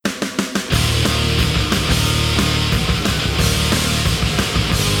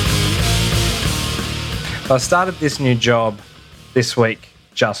So I started this new job this week,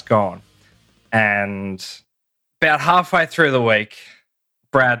 just gone. And about halfway through the week,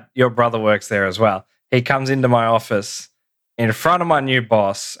 Brad, your brother works there as well. He comes into my office in front of my new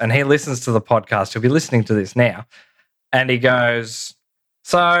boss and he listens to the podcast. He'll be listening to this now. And he goes,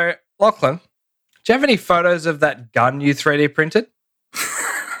 "So, Lachlan, do you have any photos of that gun you 3D printed?"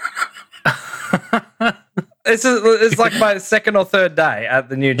 It's like my second or third day at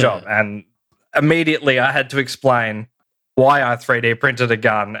the new job. And immediately I had to explain why I 3D printed a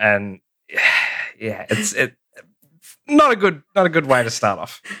gun. And yeah, it's not a good way to start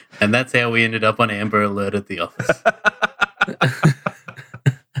off. And that's how we ended up on Amber Alert at the office.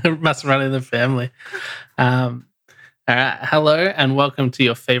 Must run in the family. All right. Hello and welcome to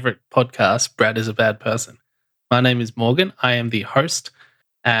your favorite podcast, Brad is a Bad Person. My name is Morgan. I am the host,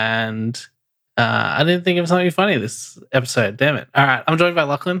 and I didn't think of something funny this episode. Damn it. All right. I'm joined by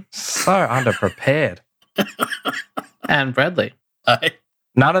Lachlan. So underprepared. And Bradley. Hi.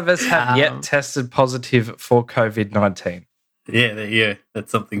 None of us have yet tested positive for COVID-19. Yeah, there you go.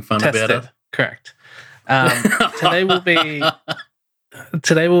 That's something fun Tested. about it. Correct.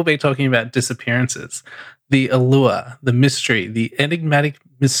 Today we'll be talking about disappearances, the allure, the mystery, the enigmatic,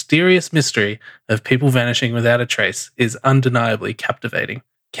 mysterious mystery of people vanishing without a trace is undeniably captivating.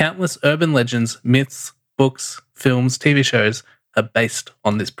 Countless urban legends, myths, books, films, TV shows are based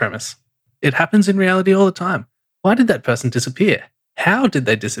on this premise. It happens in reality all the time. Why did that person disappear? How did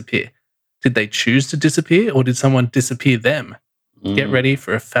they disappear? Did they choose to disappear or did someone disappear them? Get ready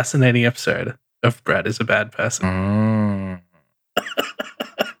for a fascinating episode of Brad is a Bad Person. That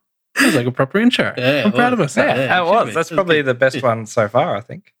was like a proper intro. Yeah, I'm proud of myself. Yeah, it was. That's probably the best one so far, I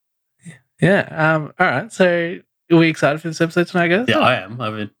think. Yeah. All right. So, are we excited for this episode tonight, guys? Yeah, I am.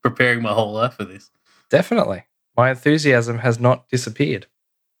 I've been preparing my whole life for this. Definitely. My enthusiasm has not disappeared.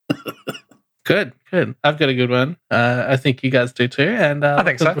 Good. I've got a good one. I think you guys do too. And I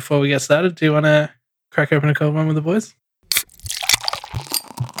think so. Before we get started, do you want to crack open a cold one with the boys?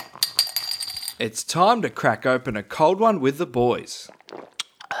 It's time to crack open a cold one with the boys.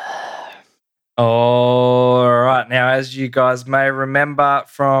 All right. Now, as you guys may remember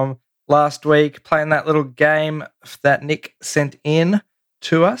from last week, playing that little game that Nick sent in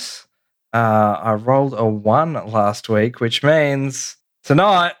to us, I rolled a 1 last week, which means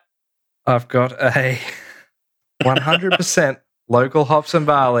tonight I've got a 100% local hops and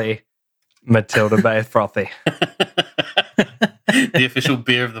barley Matilda Bay frothy. The official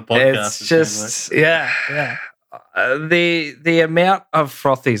beer of the podcast. It's just, yeah. The amount of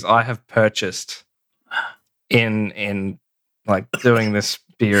frothies I have purchased in like doing this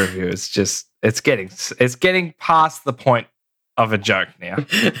beer review is just it's getting past the point of a joke now.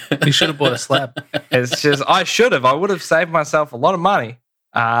 You should have bought a slab. It's just I would have saved myself a lot of money.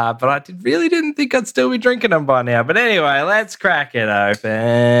 But I really didn't think I'd still be drinking them by now. But anyway, let's crack it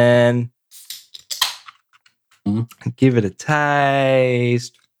open. Give it a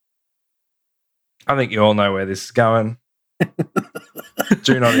taste. I think you all know where this is going.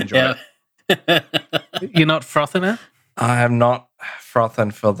 Do not enjoy it. You're not frothing it? I am not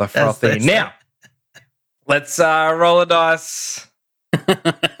frothing for the frothy. That's now, let's roll a dice.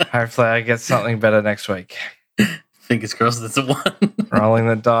 Hopefully I get something better next week. Fingers crossed it's a 1. Rolling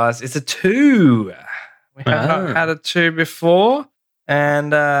the dice. It's a 2. We have not had a 2 before.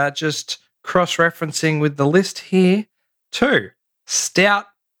 And just cross-referencing with the list here. 2. Stout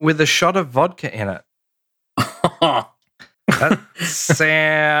with a shot of vodka in it. That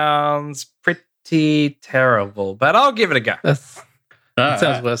sounds pretty terrible, but I'll give it a go. That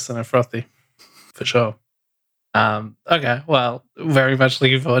sounds worse than a frothy, for sure. Okay, well, very much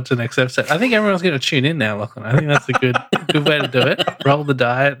looking forward to the next episode. I think everyone's going to tune in now, Lachlan. I think that's a good way to do it. Roll the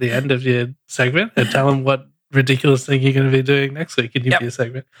die at the end of your segment and tell them what ridiculous thing you're going to be doing next week in your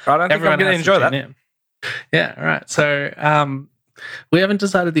segment. I don't think I'm going to enjoy that. In. Yeah, all right. So we haven't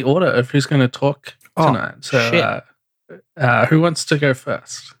decided the order of who's going to talk tonight. So who wants to go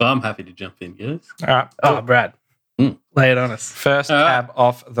first? Well, I'm happy to jump in, guys. All right. Oh, Brad. Lay it on us. First cab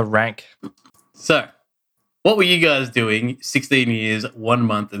off the rank. So, what were you guys doing 16 years, 1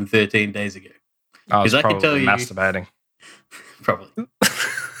 month, and 13 days ago? I was I can probably tell you- masturbating. Probably.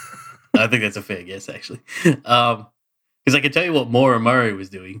 I think that's a fair guess, actually. Because I can tell you what Maura Murray was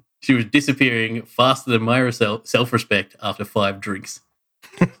doing. She was disappearing faster than my self-respect after 5 drinks.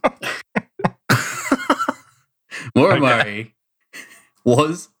 Maura Murray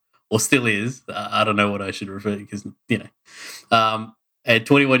was, or still is, I don't know what I should refer to because, a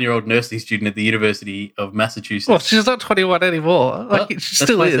 21-year-old nursing student at the University of Massachusetts. Well, she's not 21 anymore. She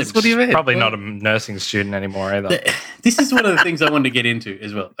still what I is. said. What do you mean? Probably not a nursing student anymore either. This is one of the things I wanted to get into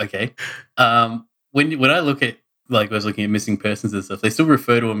as well, okay? when I look at, like, I was looking at missing persons and stuff, they still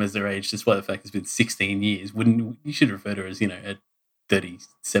refer to them as their age, despite the fact it's been 16 years. You should refer to her as, a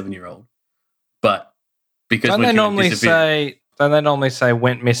 37-year-old. But because Don't they normally say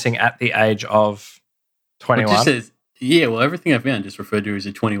went missing at the age of 21? It just says, everything I found just referred to her as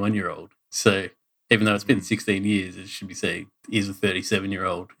a 21-year-old. So even though it's been 16 years, it should be saying is a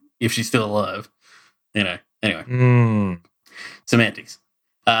 37-year-old if she's still alive. Anyway. Semantics.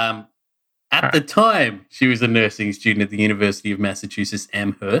 At the time, she was a nursing student at the University of Massachusetts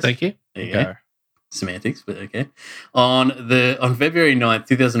Amherst. Thank you. There you go. Semantics, but okay. On February 9th,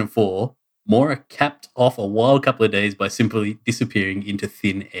 2004, Maura capped off a wild couple of days by simply disappearing into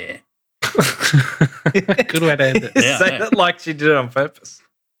thin air. Good way to end it. You say that like she did it on purpose.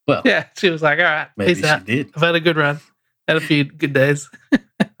 Well, Yeah, she was like, all right, maybe peace she out. did. I've had a good run. Had a few good days.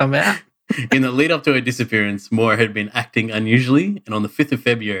 I'm out. In the lead up to her disappearance, Maura had been acting unusually, and on the 5th of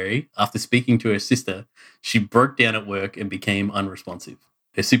February, after speaking to her sister, she broke down at work and became unresponsive.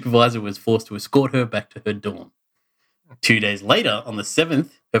 Her supervisor was forced to escort her back to her dorm. 2 days later, on the 7th,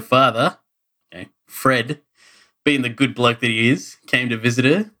 her father, Fred, being the good bloke that he is, came to visit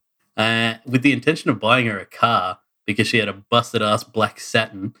her with the intention of buying her a car because she had a busted-ass black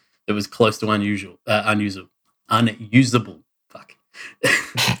Saturn that was close to unusable. Fuck.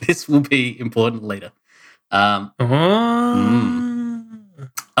 This will be important later. After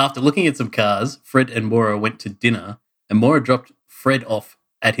looking at some cars, Fred and Maura went to dinner, and Maura dropped Fred off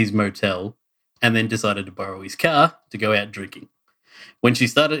at his motel and then decided to borrow his car to go out drinking. When she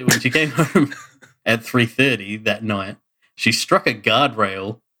came home at 3:30 that night, she struck a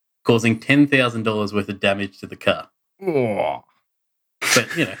guardrail, causing $10,000 worth of damage to the car. Oh. But,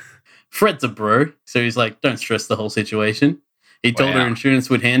 Fred's a bro, so he's like, don't stress the whole situation. He told her insurance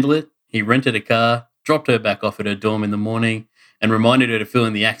would handle it. He rented a car, dropped her back off at her dorm in the morning, and reminded her to fill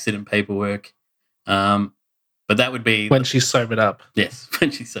in the accident paperwork. But that would be... When she sobered up. Yes, when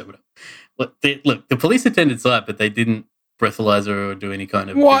she sobered up. Look, the police attended site, but they didn't breathalyze her or do any kind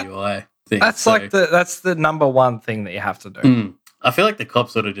of DUI thing. That's that's the number one thing that you have to do. I feel like the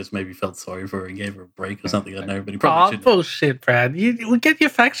cops sort of just maybe felt sorry for her and gave her a break or something. I don't know, but he probably shouldn't. Bullshit, Brad. You get your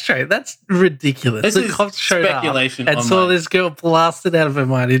facts straight. That's ridiculous. This The is cops showed speculation up and saw this girl blasted out of her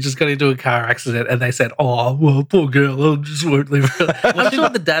mind who just got into a car accident, and they said, "Oh, well, poor girl. I just won't leave her." I'm sure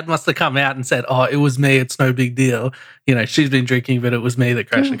the dad must have come out and said, "Oh, it was me. It's no big deal. She's been drinking, but it was me that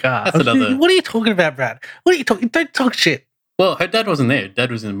crashed the car." That's another... What are you talking about, Brad? What are you talking? Don't talk shit. Well, her dad wasn't there. Her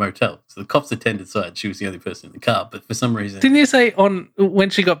dad was in a motel. So the cops attended side. She was the only person in the car. But for some reason... Didn't you say when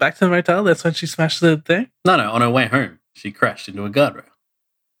she got back to the motel, that's when she smashed the thing? No. On her way home, she crashed into a guardrail.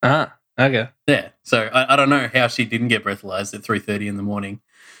 Ah, okay. Yeah. So I don't know how she didn't get breathalyzed at 3:30 in the morning.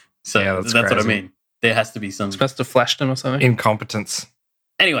 So that's what I mean. There has to be some... She must have flashed him or something. Incompetence.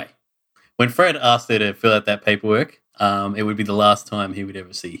 Anyway, when Fred asked her to fill out that paperwork, it would be the last time he would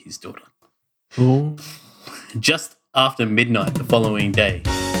ever see his daughter. Ooh. Just after midnight the following day.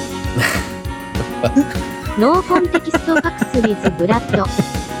 ノーコンテキストファクス with ブラッド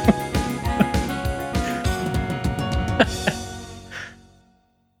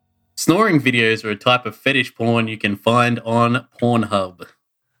Snoring videos are a type of fetish porn you can find on Pornhub.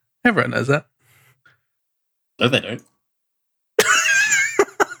 Everyone knows that. No, they don't.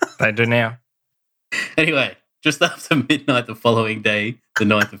 They do now. Anyway, just after midnight the following day, the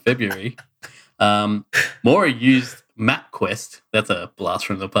 9th of February, Maura used MapQuest, that's a blast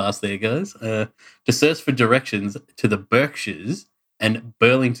from the past there, guys, to search for directions to the Berkshires and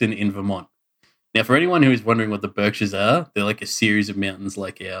Burlington in Vermont. Now, for anyone who is wondering what the Berkshires are, they're like a series of mountains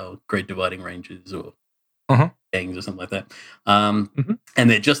like our Great Dividing Ranges or gangs or something like that. And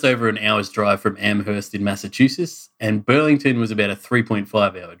they're just over an hour's drive from Amherst in Massachusetts, and Burlington was about a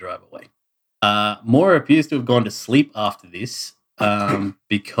 3.5-hour drive away. Maura appears to have gone to sleep after this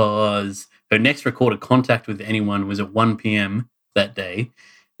because her next recorded contact with anyone was at 1 p.m. that day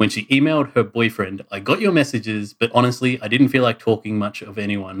when she emailed her boyfriend, "I got your messages, but honestly, I didn't feel like talking much of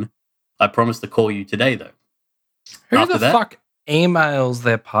anyone. I promised to call you today, though." Who the fuck emails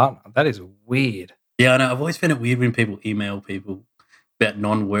their partner? That is weird. Yeah, I know. I've always found it weird when people email people about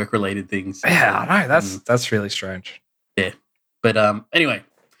non-work related things. Yeah, I know. That's really strange. Yeah. But anyway,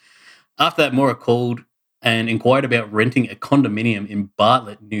 after that, Maura called and inquired about renting a condominium in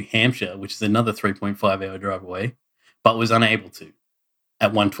Bartlett, New Hampshire, which is another 3.5-hour drive away, but was unable to.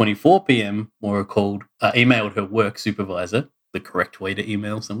 At 1:24 p.m., Maura emailed her work supervisor, the correct way to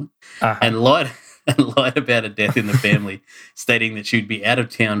email someone, and lied about a death in the family, stating that she would be out of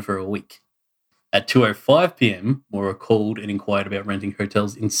town for a week. At 2:05 p.m., Maura called and inquired about renting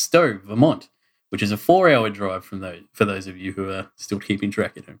hotels in Stowe, Vermont, which is a 4-hour drive for those of you who are still keeping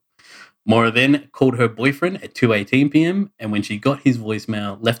track at home. Maura then called her boyfriend at 2:18 p.m. and when she got his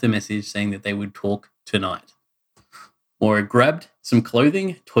voicemail, left a message saying that they would talk tonight. Maura grabbed some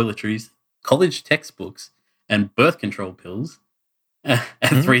clothing, toiletries, college textbooks, and birth control pills at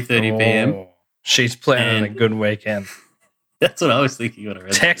 3:30 p.m. Oh, she's planning a And- good weekend. That's what I was thinking when I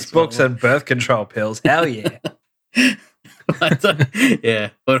read that. Textbooks and birth control pills. Hell yeah. Yeah,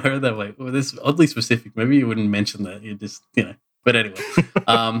 but I heard that way. Well, this is oddly specific. Maybe you wouldn't mention that. You just, But anyway,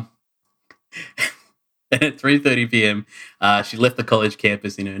 and at 3:30 p.m., she left the college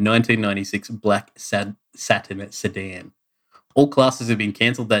campus in her 1996 black satin sedan. All classes had been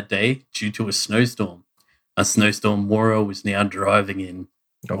cancelled that day due to a snowstorm. A snowstorm Maura was now driving in.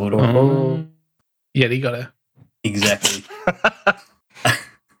 Yeah, you got to. Exactly.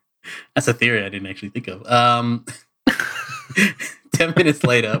 That's a theory I didn't actually think of. 10 minutes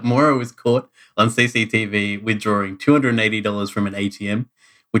later, Maura was caught on CCTV withdrawing $280 from an ATM,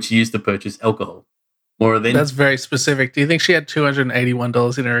 which she used to purchase alcohol. Maura then... That's very specific. Do you think she had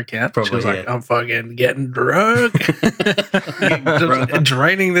 $281 in her account? Probably, she was like, yeah. I'm fucking getting drunk. Just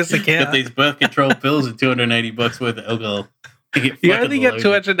draining this Got account. these birth control pills and $280 worth of alcohol. You only get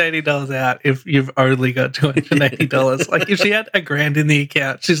 $280 out if you've only got $280. Like if she had $1,000 in the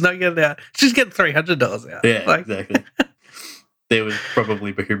account, she's not getting out. She's getting $300 out. Yeah, like, exactly. There was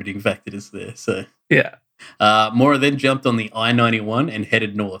probably prohibiting factors there. So yeah. Maura then jumped on the I-91 and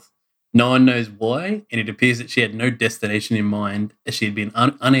headed north. No one knows why, and it appears that she had no destination in mind as she had been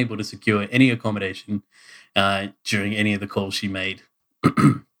unable to secure any accommodation during any of the calls she made.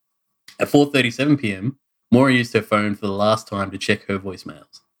 At 4:37 p.m., Maura used her phone for the last time to check her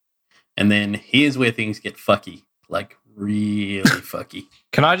voicemails. And then here's where things get fucky, like really fucky.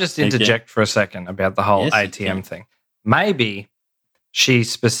 Can I just interject for a second about the whole Yes, you ATM can. thing? Maybe she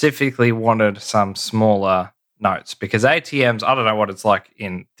specifically wanted some smaller notes because ATMs, I don't know what it's like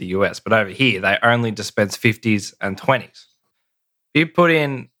in the US, but over here they only dispense 50s and 20s. If you put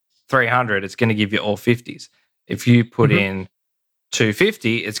in 300, it's going to give you all 50s. If you put in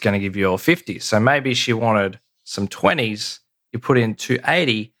 250, it's going to give you all 50s. So maybe she wanted some 20s. You put in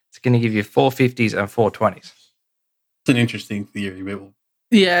 280, it's going to give you 4 50s and 4 20s. It's an interesting theory, but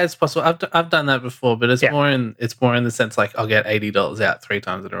Yeah, it's possible. I've done that before, but it's Yeah. more in the sense like I'll get $80 out 3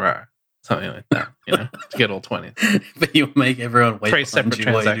 times in a row. Something like that, to get all 20. but you make everyone wait 3 behind separate you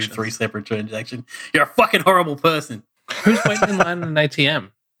while you do transactions. 3 separate transactions. You're a fucking horrible person. Who's waiting in line at an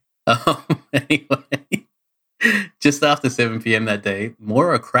ATM? Anyway, just after 7 p.m. that day,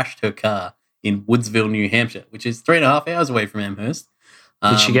 Maura crashed her car in Woodsville, New Hampshire, which is 3.5 hours away from Amherst.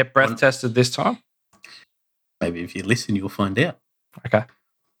 Did she get breath on- tested this time? Maybe if you listen, you'll find out. Okay.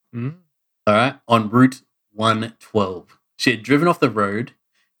 Mm. All right. On Route 112. She had driven off the road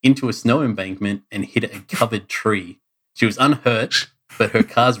into a snow embankment and hit a covered tree. She was unhurt, but her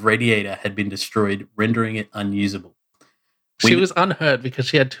car's radiator had been destroyed, rendering it unusable. She was unhurt because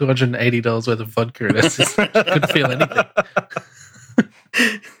she had $280 worth of vodka in her system. She couldn't feel anything.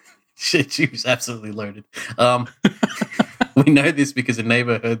 She was absolutely loaded. We know this because a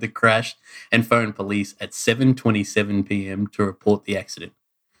neighbor heard the crash and phoned police at 7:27 p.m. to report the accident.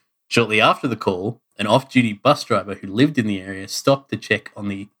 Shortly after the call, an off-duty bus driver who lived in the area stopped to check on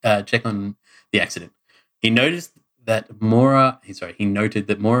the accident. He noted that Maura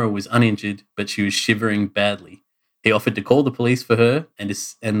was uninjured, but she was shivering badly. He offered to call the police for her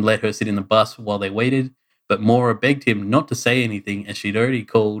and let her sit in the bus while they waited, but Maura begged him not to say anything as she'd already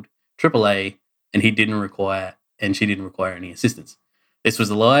called AAA and she didn't require any assistance. This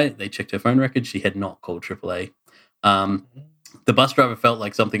was a lie. They checked her phone record. She had not called AAA. The bus driver felt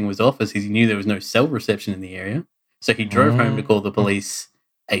like something was off as he knew there was no cell reception in the area, so he drove home to call the police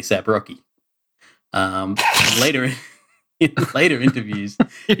ASAP Rocky. Later in later interviews,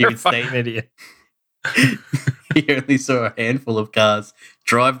 he You're a would state fucking idiot. he only saw a handful of cars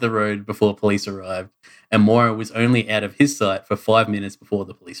drive the road before police arrived, and Maura was only out of his sight for 5 minutes before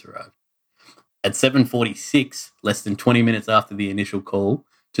the police arrived. At 7:46, less than 20 minutes after the initial call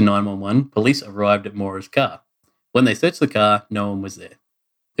to 911, police arrived at Maura's car. When they searched the car, no one was there.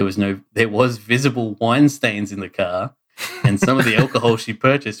 There was visible wine stains in the car, and some of the alcohol she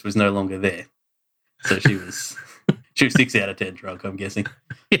purchased was no longer there. So she was 6 out of 10 drunk, I'm guessing.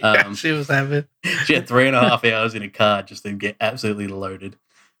 Yeah, she was having. She had 3.5 hours in a car just to get absolutely loaded.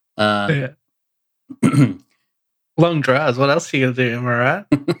 Yeah. Long drives. What else are you going to do? Am I right?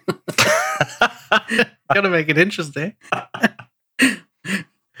 Got to make it interesting.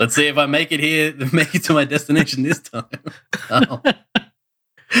 Let's see if I make it to my destination this time. Oh.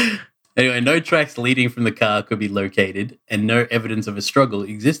 Anyway, no tracks leading from the car could be located, and no evidence of a struggle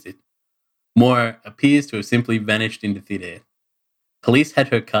existed. Moira appears to have simply vanished into thin air. Police had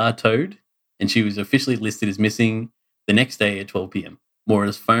her car towed, and she was officially listed as missing the next day at 12 p.m.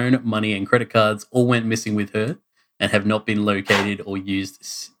 Moira's phone, money, and credit cards all went missing with her and have not been located or used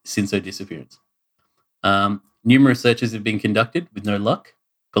since her disappearance. Numerous searches have been conducted with no luck.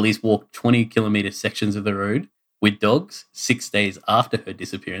 Police walked 20-kilometre sections of the road with dogs 6 days after her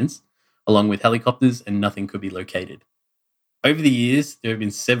disappearance, along with helicopters, and nothing could be located. Over the years, there have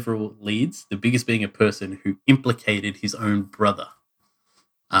been several leads, the biggest being a person who implicated his own brother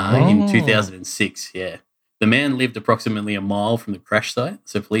in 2006. Yeah. The man lived approximately a mile from the crash site,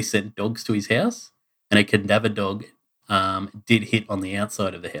 so police sent dogs to his house, and a cadaver dog did hit on the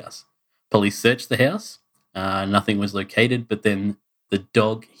outside of the house. Police searched the house. Nothing was located, but then the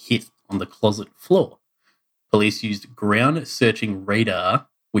dog hit on the closet floor. Police used ground searching radar,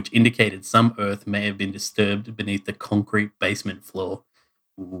 which indicated some earth may have been disturbed beneath the concrete basement floor.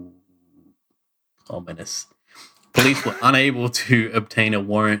 Ooh, ominous. Police were unable to obtain a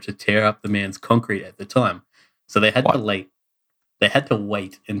warrant to tear up the man's concrete at the time, so they had to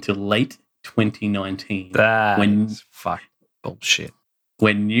wait until late 2019. That's fuck bullshit.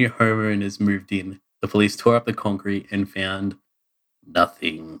 When new homeowners moved in, the police tore up the concrete and found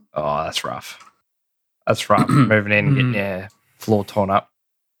nothing. Oh, that's rough. That's rough. Moving in, getting your floor torn up.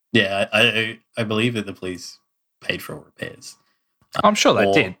 Yeah, I believe that the police paid for repairs. I'm sure they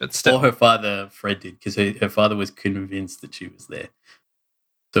did, but still. Or her father, Fred, did, because her father was convinced that she was there.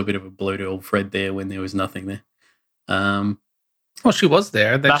 So a bit of a blow to old Fred there when there was nothing there. Well, she was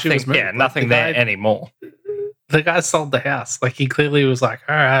there. Then Nothing, she was moved. yeah, nothing there anymore. The guy sold the house. Like, he clearly was like,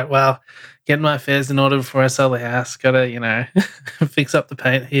 all right, well, getting my affairs in order before I sell the house. Got to, fix up the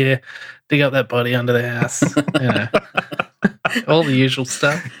paint here, dig up that body under the house, all the usual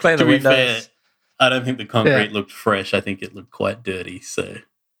stuff. Clean the To be windows. fair, I don't think the concrete looked fresh. I think it looked quite dirty. So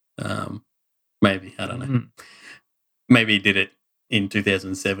maybe, I don't know. Maybe he did it in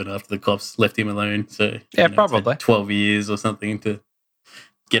 2007 after the cops left him alone. So Yeah, it's probably. like 12 years or something to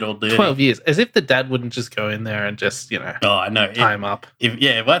get all dirty. 12 years. As if the dad wouldn't just go in there and just, Oh, I know. tie him up.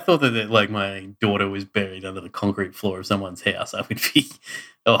 If I thought that like my daughter was buried under the concrete floor of someone's house, I would be,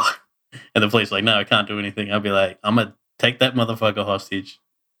 and the police were like, no, I can't do anything. I'd be like, I'm going to take that motherfucker hostage,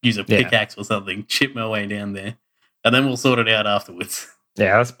 use a pickaxe or something, chip my way down there, and then we'll sort it out afterwards.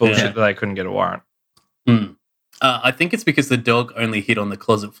 Yeah, that's bullshit Yeah. that they couldn't get a warrant. I think it's because the dog only hit on the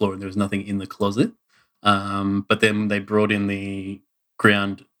closet floor and there was nothing in the closet. But then they brought in the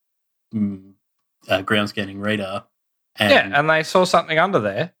ground scanning radar. And they saw something under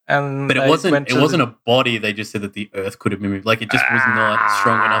there. But it wasn't a body. They just said that the earth could have been moved. Like, it just was not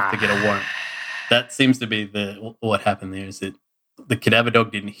strong enough to get a warrant. That seems to be what happened there, is that the cadaver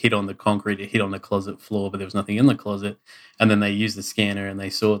dog didn't hit on the concrete, it hit on the closet floor, but there was nothing in the closet. And then they used the scanner and they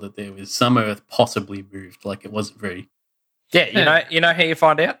saw that there was some earth possibly moved. Like, it wasn't very... Yeah, you know how you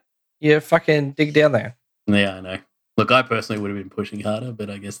find out? You fucking dig down there. Yeah, I know. Look, I personally would have been pushing harder, but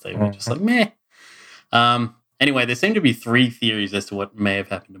I guess they were just like, meh. Anyway, there seem to be 3 theories as to what may have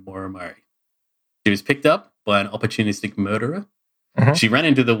happened to Moira Murray. She was picked up by an opportunistic murderer. Mhm. She ran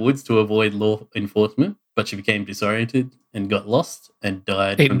into the woods to avoid law enforcement, but she became disoriented and got lost and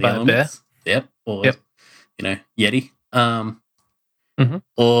died Eaten from the by a bear. elements. Yep. Or, Yep. Yeti. Mhm.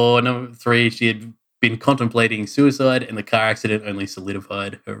 Or number 3, she had been contemplating suicide and the car accident only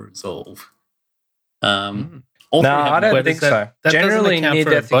solidified her resolve. All No, three I happened- don't Where think does that- so. that doesn't Generally, account for a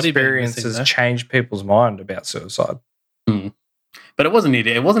near-death body being experiences missing, though. change people's mind about suicide. But it wasn't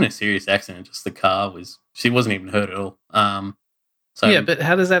a serious accident. Just the car she wasn't even hurt at all. So yeah, but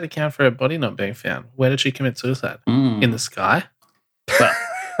how does that account for her body not being found? Where did she commit suicide? In the sky? well,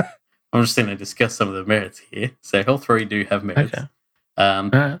 I'm just going to discuss some of the merits here. So all 3 do have merits. Okay. All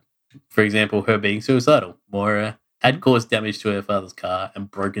right. For example, her being suicidal. Moira had caused damage to her father's car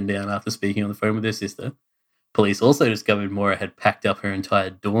and broken down after speaking on the phone with her sister. Police also discovered Moira had packed up her entire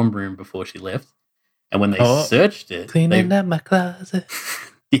dorm room before she left. And when they searched it... Cleaning up my closet.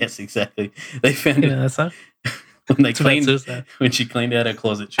 Yes, exactly. They found You know that song? when she cleaned out her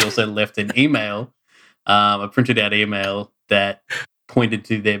closet, she also left an email, a printed out email that pointed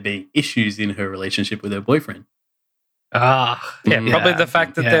to there being issues in her relationship with her boyfriend. Yeah, probably the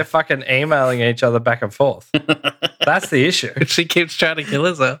fact that they're fucking emailing each other back and forth. That's the issue. She keeps trying to kill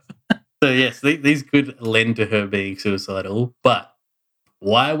herself. So yes, these could lend to her being suicidal, but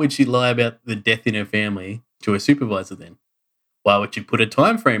why would she lie about the death in her family to her supervisor then? Why would you put a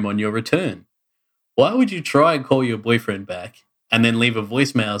time frame on your return? Why would you try and call your boyfriend back and then leave a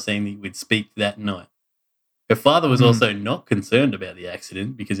voicemail saying that you would speak that night? Her father was also not concerned about the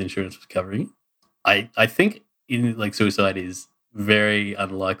accident because insurance was covering it. I think suicide is very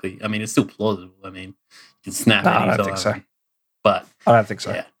unlikely. I mean, it's still plausible. I mean, you can snap No, I anytime. don't think so. But I don't think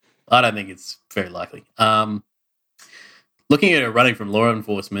so. yeah, I don't think it's very likely. Looking at her running from law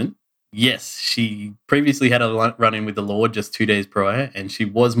enforcement, yes, she previously had a run-in with the law just 2 days prior, and she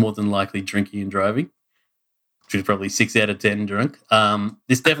was more than likely drinking and driving. She was probably 6 out of 10 drunk.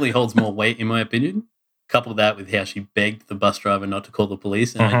 This definitely holds more weight, in my opinion. Couple that with how she begged the bus driver not to call the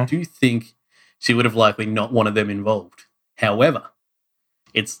police, and I do think she would have likely not wanted them involved. However,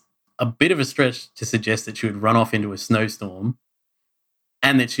 it's a bit of a stretch to suggest that she would run off into a snowstorm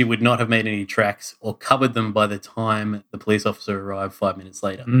and that she would not have made any tracks or covered them by the time the police officer arrived 5 minutes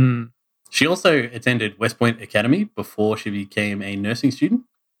later. She also attended West Point Academy before she became a nursing student,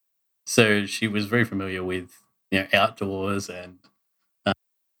 so she was very familiar with outdoors and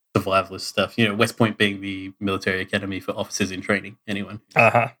survivalist stuff. West Point being the military academy for officers in training. Anyone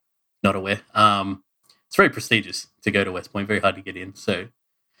who's not aware, it's very prestigious to go to West Point. Very hard to get in. So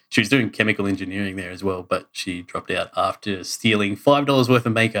she was doing chemical engineering there as well, but she dropped out after stealing $5 worth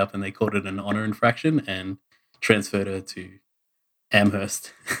of makeup, and they called it an honor infraction and transferred her to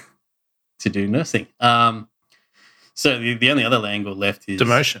Amherst to do nursing. So the only other angle left is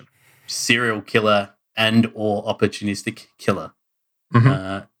Demotion. Serial killer and or opportunistic killer.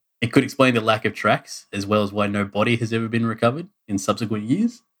 It could explain the lack of tracks, as well as why no body has ever been recovered in subsequent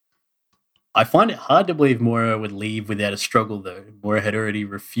years. I find it hard to believe Moira would leave without a struggle, though. Moira had already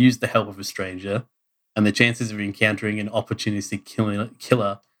refused the help of a stranger, and the chances of encountering an opportunistic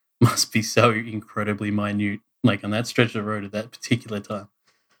killer must be so incredibly minute, like on that stretch of road at that particular time.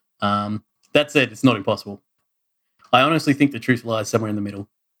 That said, it's not impossible. I honestly think the truth lies somewhere in the middle.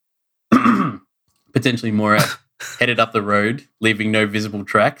 Potentially Moira headed up the road, leaving no visible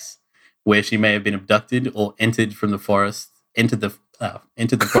tracks, where she may have been abducted or entered the forest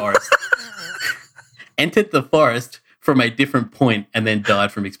from a different point and then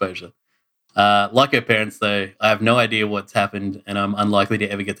died from exposure. Like her parents, though, I have no idea what's happened, and I'm unlikely to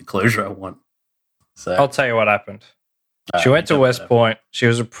ever get the closure I want. So I'll tell you what happened. She went to West Point. She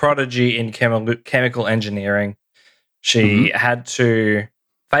was a prodigy in chemical engineering. She had to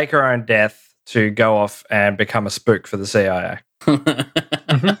fake her own death to go off and become a spook for the CIA.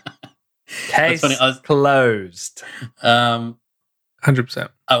 Case closed. 100%.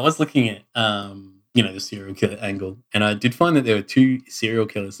 I was looking at the serial killer angle, and I did find that there were 2 serial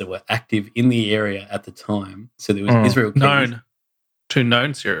killers that were active in the area at the time. So there was Israel Keys. 2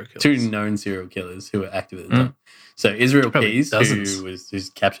 known serial killers. 2 known serial killers who were active at the time. So Israel Keys, who's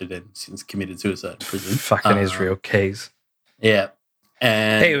captured and since committed suicide in prison. Fucking Israel Keys. Yeah.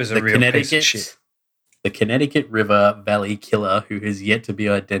 And he was a real piece of shit. The Connecticut River Valley killer, who has yet to be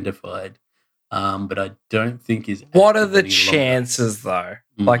identified, but I don't think is. What are the chances, though?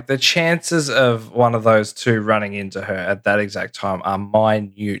 Like the chances of one of those 2 running into her at that exact time are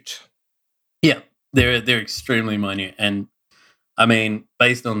minute. Yeah, they're extremely minute, and I mean,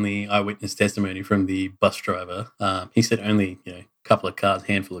 based on the eyewitness testimony from the bus driver, he said only a couple of cars,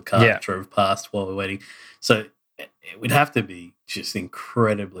 handful of cars drove past while we're waiting. So it would have to be just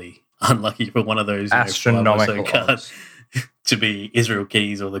incredibly unlucky for one of those astronomical cars to be Israel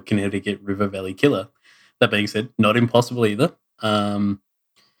Keys or the Connecticut River Valley killer. That being said, not impossible either. Not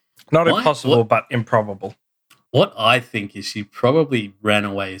impossible, but improbable. What I think is she probably ran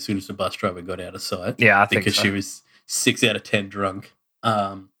away as soon as the bus driver got out of sight. Yeah, I think because so. she was 6 out of 10 drunk.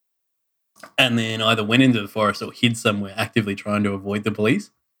 And then either went into the forest or hid somewhere actively trying to avoid the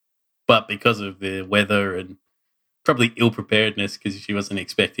police. But because of the weather and probably ill-preparedness, because she wasn't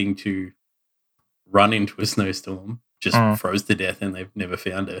expecting to run into a snowstorm, just froze to death, and they've never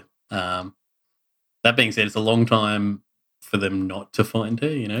found her. That being said, it's a long time for them not to find her,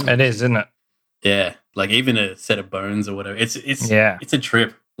 It is, isn't it? Yeah, like even a set of bones or whatever. It's a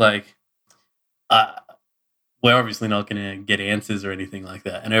trip. Like, we're obviously not going to get answers or anything like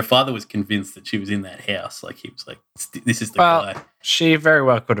that. And her father was convinced that she was in that house. Like, he was like, "This is the guy." She very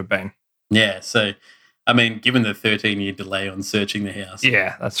well could have been. Yeah. So, I mean, given the 13-year delay on searching the house,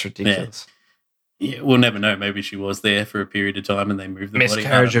 yeah, that's ridiculous. Yeah, we'll never know. Maybe she was there for a period of time and they moved the body.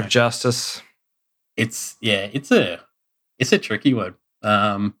 Miscarriage of justice. It's a tricky one.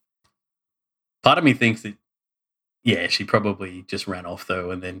 Part of me thinks that, she probably just ran off though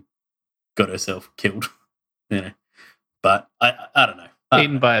and then got herself killed. But I don't know.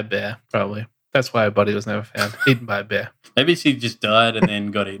 Eaten by a bear, probably. That's why her body was never found. Eaten by a bear. Maybe she just died and then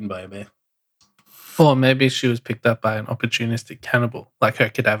got eaten by a bear. Or maybe she was picked up by an opportunistic cannibal, like her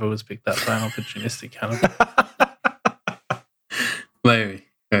cadaver was picked up by an opportunistic cannibal. Maybe.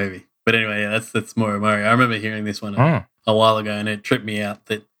 But anyway, that's Moira Murray. I remember hearing this one a while ago, and it tripped me out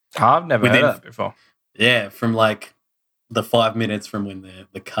that I've never heard that before. Yeah, from like the 5 minutes from when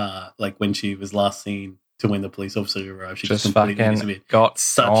the car, like when she was last seen to when the police officer arrived, she just completely fucking disappeared. got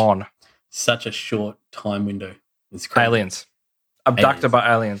on. Such a short time window. It's crazy. Aliens. Abducted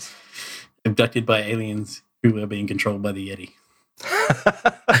by aliens. Abducted by aliens who were being controlled by the Yeti.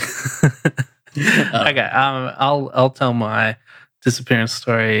 Okay, I'll tell my disappearance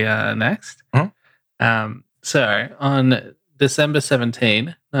story next. So on December 17,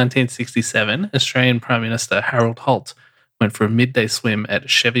 1967, Australian Prime Minister Harold Holt went for a midday swim at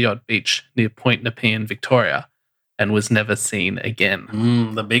Cheviot Beach near Point Nepean, Victoria, and was never seen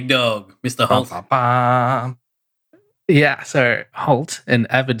again. The big dog, Mr. Holt. Yeah, so Holt, an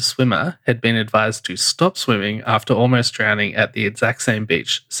avid swimmer, had been advised to stop swimming after almost drowning at the exact same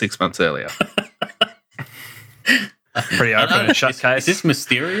beach 6 months earlier. Pretty open and shut case. Is this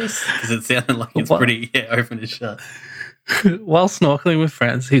mysterious? Because it sounded like it's pretty open and shut. While snorkeling with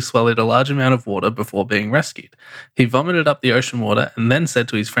friends, he swallowed a large amount of water before being rescued. He vomited up the ocean water and then said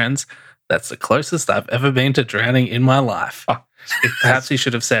to his friends, "That's the closest I've ever been to drowning in my life." Perhaps he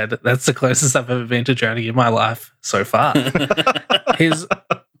should have said, "That's the closest I've ever been to drowning in my life so far."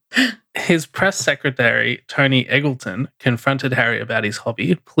 His press secretary, Tony Eggleton, confronted Harry about his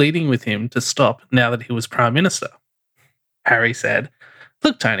hobby, pleading with him to stop now that he was Prime Minister. Harry said,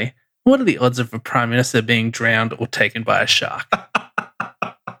 "Look, Tony, what are the odds of a Prime Minister being drowned or taken by a shark?"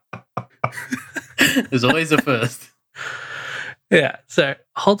 There's always a first. Yeah, so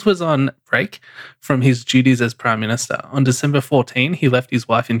Holt was on break from his duties as Prime Minister. On December 14, he left his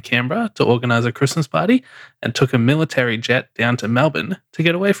wife in Canberra to organise a Christmas party and took a military jet down to Melbourne to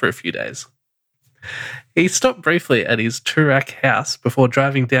get away for a few days. He stopped briefly at his Toorak house before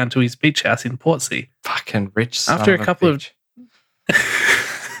driving down to his beach house in Portsea. Fucking rich son After of a couple bitch. of...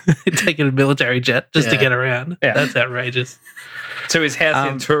 taking a military jet just to get around. Yeah. That's outrageous. To his house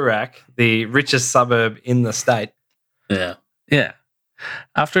in Toorak, the richest suburb in the state. Yeah. Yeah.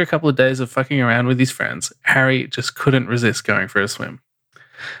 After a couple of days of fucking around with his friends, Harry just couldn't resist going for a swim.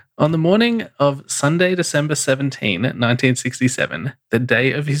 On the morning of Sunday, December 17, 1967, the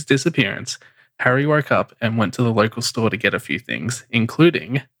day of his disappearance, Harry woke up and went to the local store to get a few things,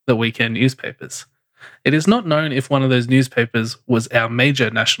 including the weekend newspapers. It is not known if one of those newspapers was our major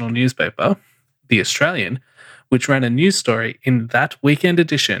national newspaper, The Australian, which ran a news story in that weekend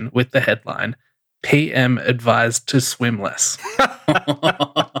edition with the headline, "PM advised to swim less."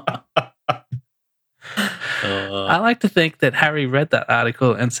 I like to think that Harry read that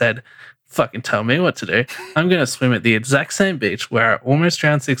article and said, "Fucking tell me what to do. I'm going to swim at the exact same beach where I almost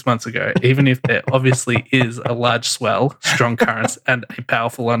drowned 6 months ago, even if there obviously is a large swell, strong currents, and a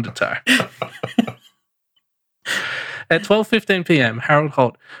powerful undertow." At 12:15 p.m., Harold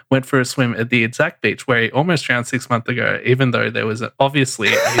Holt went for a swim at the exact beach where he almost drowned 6 months ago, even though there was obviously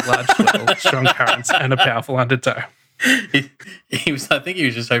a large swell, strong currents, and a powerful undertow. I think he was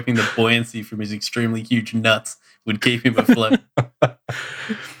just hoping the buoyancy from his extremely huge nuts would keep him afloat.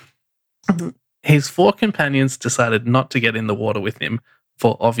 His four companions decided not to get in the water with him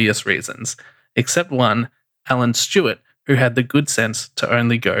for obvious reasons, except one, Alan Stewart, who had the good sense to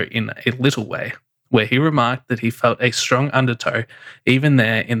only go in a little way, where he remarked that he felt a strong undertow even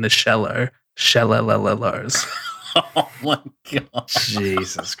there in the shallows. Oh my God.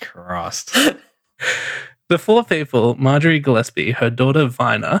 Jesus Christ. The four people, Marjorie Gillespie, her daughter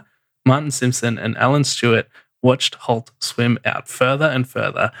Vina, Martin Simpson, and Alan Stewart, watched Holt swim out further and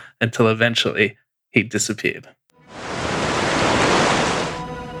further until eventually he disappeared.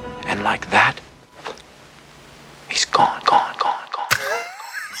 And like that, he's gone.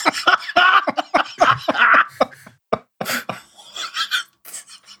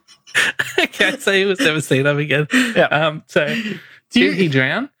 Okay, so he was never seen of again. Yeah. Did he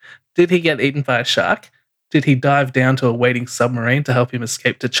drown? Did he get eaten by a shark? Did he dive down to a waiting submarine to help him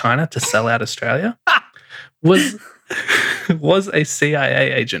escape to China to sell out Australia? Was a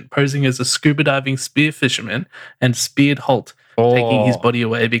CIA agent posing as a scuba diving spear fisherman and speared Holt, taking his body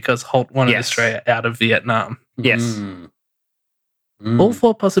away because Holt wanted Australia out of Vietnam? Yes. All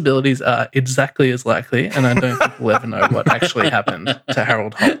four possibilities are exactly as likely, and I don't think we'll ever know what actually happened to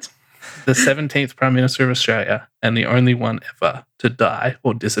Harold Holt, the 17th Prime Minister of Australia and the only one ever to die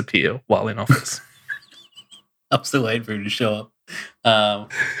or disappear while in office. I'm still waiting for him to show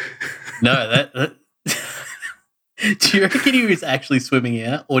up. No, that do you reckon he was actually swimming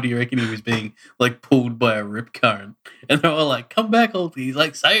out, or do you reckon he was being like pulled by a rip current? And they were like, "Come back, Holt." He's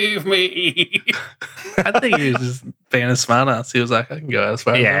like, "Save me!" I think he was just being a smart ass. He was like, "I can go as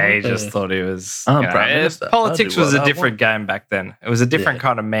far as I Yeah, he want." just thought he was. I'm you know, Prime Minister. Politics I'll do was what a I different game back then. It was a different Yeah.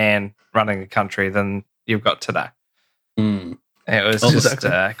 kind of man running the country than you've got today. Mm. It was Oh, just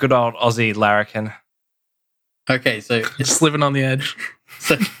exactly. good old Aussie larrikin. Okay, so Just living on the edge.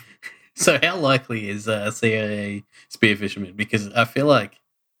 so so how likely is CIA spear fisherman? Because I feel like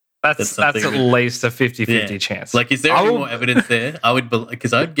That's That's at something- least a 50-50 Yeah. chance. like is there I any will- more evidence there? I would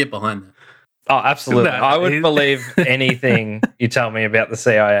because I'd get behind that. Oh, absolutely. No, I would he- believe anything you tell me about the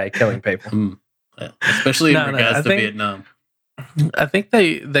CIA killing people. Yeah, especially in No, regards I to think- Vietnam. I think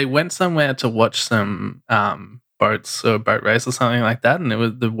they went somewhere to watch some boats or boat race or something like that, and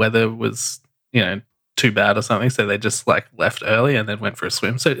the weather was too bad or something, so they just like left early and then went for a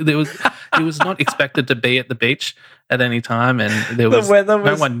swim. So he was not expected to be at the beach at any time, and there was The weather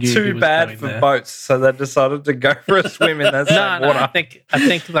no was one knew he too was bad going for there. boats, so they decided to go for a swim in that same No, water. I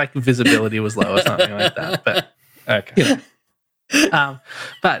think like visibility was low or something like that. But Okay.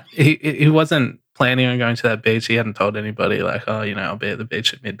 but he wasn't planning on going to that beach. He hadn't told anybody like, oh, I'll be at the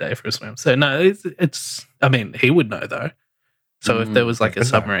beach at midday for a swim. So no, it's. I mean, he would know though. So if there was like a Good know.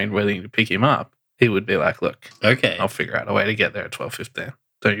 submarine waiting to pick him up, he would be like, look, Okay. I'll figure out a way to get there at 12:15.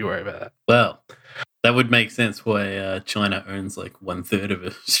 Don't you worry about that. Well, that would make sense why China owns like 1/3 of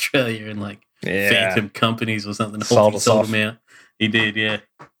Australia and like Yeah. phantom companies or something. Sold He us sold off. them out. He did, yeah.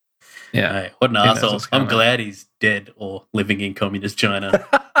 Yeah. Hey, what an Who knows asshole. what's I'm going on. glad he's dead or living in communist China.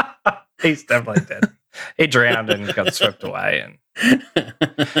 He's definitely dead. He drowned and got swept away, and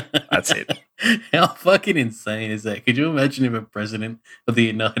that's it. How fucking insane is that? Could you imagine if a president of the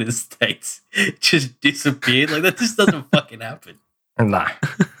United States just disappeared? Like, that just doesn't fucking happen. No.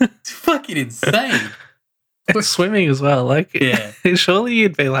 It's fucking insane. It's swimming as well. Like, Yeah. surely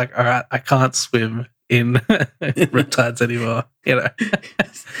you'd be like, all right, I can't swim in riptides anymore.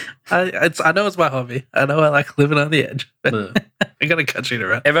 I know it's my hobby. I know I like living on the edge. But Ugh. I got to catch you to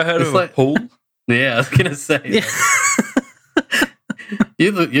run. Ever heard It's of like- a pool? Yeah, I was gonna say. Yeah.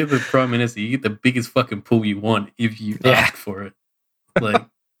 You're the prime minister. You get the biggest fucking pool you want if you Yeah. ask for it. Like,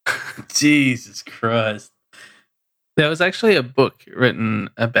 Jesus Christ. There was actually a book written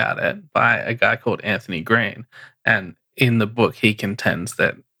about it by a guy called Anthony Green. And in the book, he contends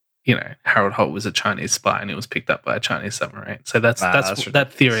that, Harold Holt was a Chinese spy and he was picked up by a Chinese submarine. So that's that's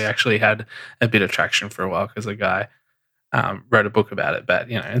that theory ridiculous. actually had a bit of traction for a while because a guy wrote a book about it. But,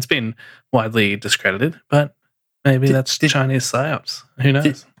 it's been widely discredited. But maybe that's Chinese psyops. Who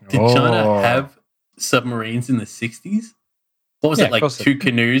knows? Did Oh. China have submarines in the 60s? What was Yeah, it, of like course it- two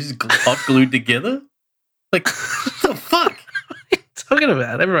canoes hot glued together? Like, what the fuck? What are you talking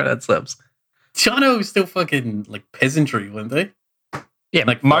about? Everyone had subs. China was still fucking like peasantry, weren't they? Yeah,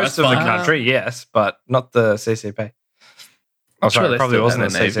 Like most of the Wi-Fi? country, yes, but not the CCP. Oh, sure sorry, they it probably still wasn't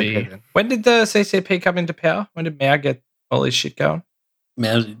had the a CCP navy. then. When did the CCP come into power? When did Mao get all this shit going?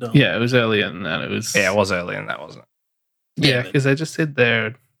 Mao Zedong. Yeah, it was earlier than that. It was Yeah, it was early in that, wasn't it? Yeah, Yeah, because they just did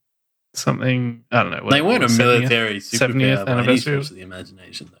their something. I don't know. They whatever weren't it a was, 70th. military 70th superpower by any anniversary. stretch of the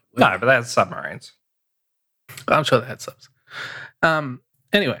imagination. Though. No, but they had submarines. I'm sure they had subs.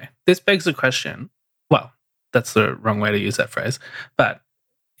 Anyway, this begs the question. Well, that's the wrong way to use that phrase, but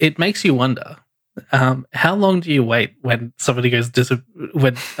it makes you wonder. How long do you wait when somebody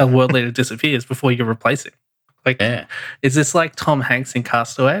when a world leader disappears before you replace him? Like, Yeah. is this like Tom Hanks in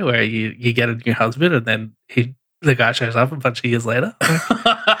Castaway, where you get a new husband and then the guy shows up a bunch of years later?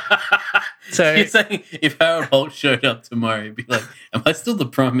 So- you're saying if Harold Holt showed up tomorrow, he'd be like, "Am I still the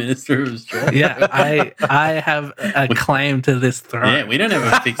prime minister of Australia?" Yeah, I have a claim to this throne. Yeah, we don't have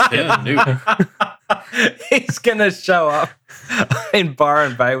a fixed term, do we? He's gonna show up in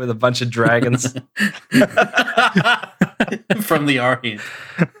Byron Bay with a bunch of dragons. From the Orient.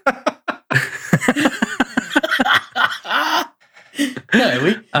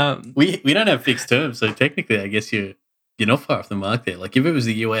 No, we don't have fixed terms, so technically, I guess you're not far off the mark there. Like if it was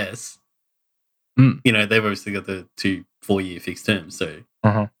the US, Mm. they've obviously got the 2 4-year fixed terms. So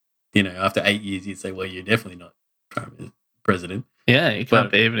Uh-huh. After 8 years, you'd say, well, you're definitely not president. Yeah, you But-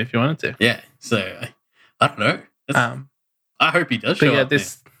 can't be even if you wanted to. Yeah, so I don't know. I hope he does But show yeah, up.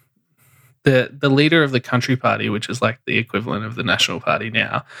 the leader of the Country Party, which is like the equivalent of the National Party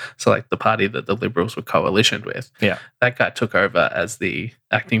now, so like the party that the Liberals were coalitioned with. Yeah. That guy took over as the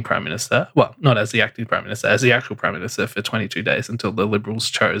acting prime minister. Well, not as the acting prime minister, as the actual prime minister for 22 days until the Liberals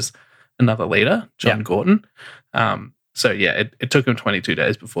chose another leader, John Yeah. Gorton. So yeah, it took him 22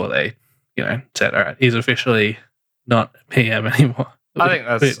 days before they, said, all right, he's officially not PM anymore. I think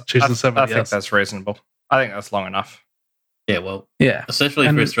We're that's choosing I somebody think else. that's reasonable. I think that's long enough. Yeah, well, Yeah. especially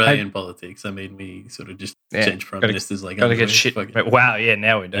And for Australian politics. I mean, we sort of just Yeah, change prime gotta- ministers like Gotta get underwear. shit. Fuck it. But wow, yeah,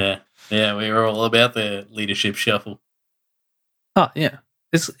 now we do. Yeah, we were all about the leadership shuffle. Oh, yeah.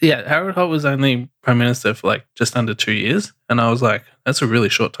 Harold Holt was only Prime Minister for like just under 2 years. And I was like, that's a really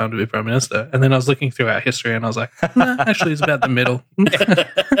short time to be Prime Minister. And then I was looking through our history and I was like, nah, actually, it's about the middle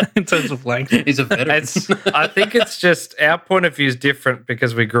in terms of length. He's a veteran. I think it's just our point of view is different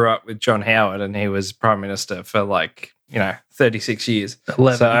because we grew up with John Howard and he was Prime Minister for 36 years.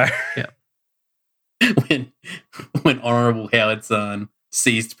 11. So, Yeah. when Honourable Howard's son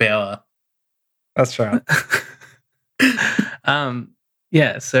seized power. that's right.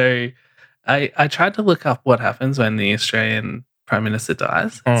 So I tried to look up what happens when the Australian Prime Minister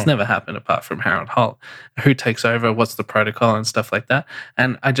dies. It's never happened apart from Harold Holt. Who takes over? What's the protocol and stuff like that?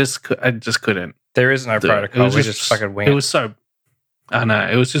 And I just couldn't. There is no do it. protocol. It was We just fucking wing It it. was so. I know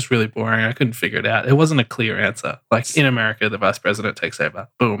it was just really boring. I couldn't figure it out. It wasn't a clear answer. Like in America, the vice president takes over.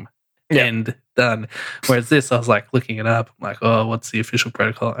 Boom. Yeah. End. Done. Whereas this, I was like looking it up. I'm like, oh, what's the official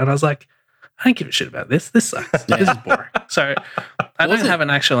protocol? And I was like, I don't give a shit about this. This sucks. This is boring. So I don't have an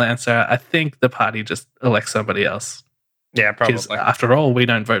actual answer. I think the party just elects somebody else. Yeah, Because probably. after all, we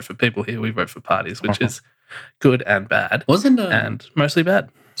don't vote for people here. We vote for parties, which is good and bad, Wasn't and mostly bad.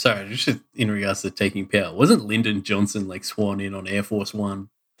 sorry, just in regards to taking power, wasn't Lyndon Johnson like sworn in on Air Force One?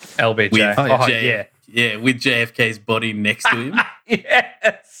 LBJ. With Oh, J- yeah, with JFK's body next to him.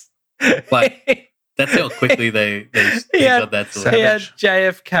 yes. Like, that's how quickly they Yeah. got that He sorted. had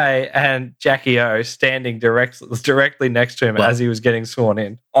JFK and Jackie O standing directly next to him Well, as he was getting sworn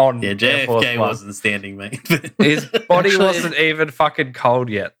in on Yeah, Air Force JFK One. wasn't standing, mate. His body Actually- wasn't even fucking cold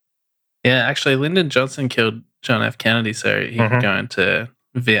yet. Yeah, actually, Lyndon Johnson killed John F. Kennedy so he could go into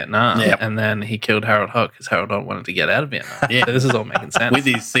Vietnam, Yep. and then he killed Harold Holt because Harold Holt wanted to get out of Vietnam. Yeah. So this is all making sense. with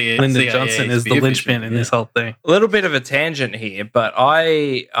his Lyndon CIA Johnson is the official, linchpin in yeah. this whole thing. A little bit of a tangent here, but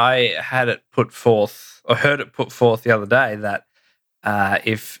I had it put forth, or heard it put forth the other day that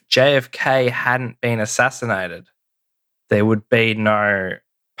if JFK hadn't been assassinated, there would be no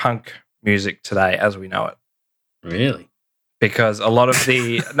punk music today as we know it. Really? Because a lot of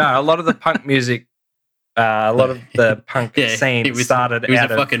the punk music, a lot of the punk Yeah, scene started he was out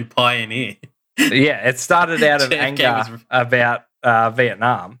a of fucking pioneer. it started out of JFK anger was- about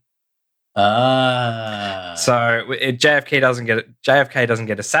Vietnam. Ah. So JFK doesn't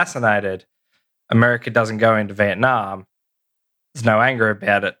get assassinated. America doesn't go into Vietnam. There's no anger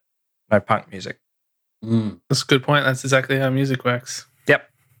about it. No punk music. That's a good point. That's exactly how music works. Yep.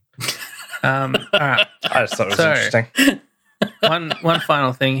 All right. I just thought it was So- interesting. One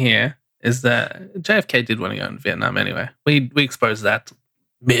final thing here is that JFK did want to go into Vietnam anyway. We exposed that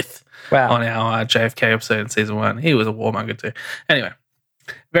myth Wow. on our JFK episode in season 1. He was a warmonger too. Anyway,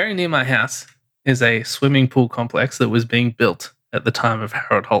 very near my house is a swimming pool complex that was being built at the time of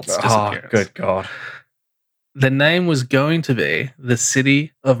Harold Holt's Oh, disappearance. good God. The name was going to be the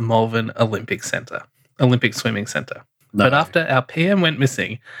City of Malvern Olympic Swimming Center. No. But after our PM went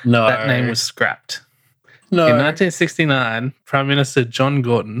missing, no. that name was scrapped. no. In 1969, Prime Minister John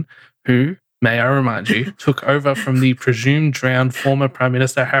Gorton, who, may I remind you, took over from the presumed drowned former Prime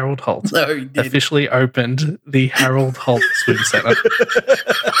Minister Harold Holt, No, he didn't. officially opened the Harold Holt Swim Centre.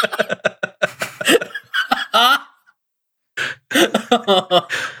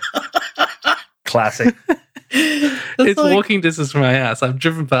 Classic. It's walking distance from my house. I've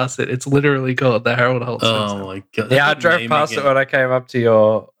driven past it. It's literally called the Harold Holt Swim Oh Centre. my god! Yeah, I That's drove naming past it when I came up to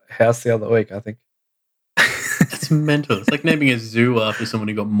your house the other week, I think. That's mental. It's like naming a zoo after someone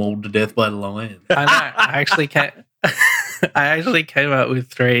who got mauled to death by a lion. I know. I actually came up with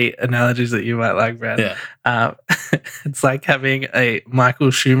 3 analogies that you might like, Brad. Yeah. It's like having a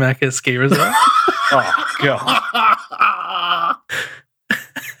Michael Schumacher ski resort. Oh, God.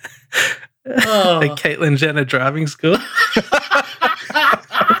 A Caitlyn Jenner driving school.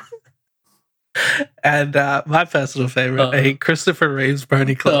 And my personal favorite, a Christopher Reeves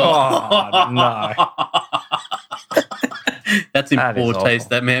Pony Club. Oh, no. That's in That is poor taste. awful.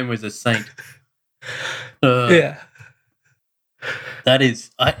 That man was a saint. Yeah. That is.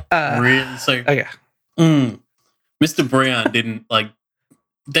 Really. So, Okay. Mr. Brown didn't like.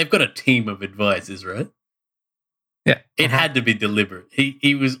 They've got a team of advisors, right? Yeah. It had to be deliberate.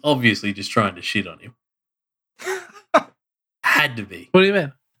 He was obviously just trying to shit on him. Had to be. What do you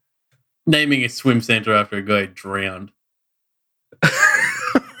mean? Naming a swim center after a guy drowned.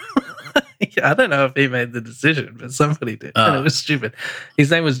 I don't know if he made the decision, but somebody did. And it was stupid.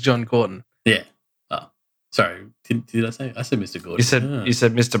 His name was John Gordon. Yeah. Oh, sorry. Did I say? I said Mr. Gordon. You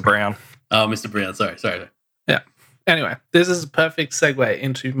said Mr. Brown. Oh, Mr. Brown. Sorry. Yeah. Anyway, this is a perfect segue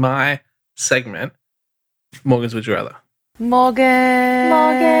into my segment, Morgan's Would You Rather.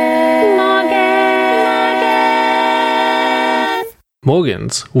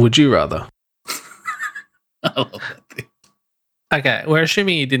 Morgan's Would You Rather. I love that thing. Okay, we're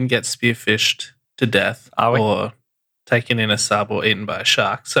assuming you didn't get spearfished to death Are we? or taken in a sub or eaten by a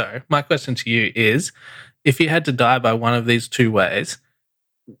shark. So my question to you is, if you had to die by one of these two ways,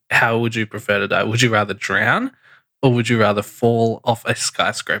 how would you prefer to die? Would you rather drown or would you rather fall off a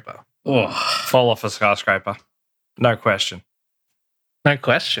skyscraper? Oh, Fall off a skyscraper. No question. No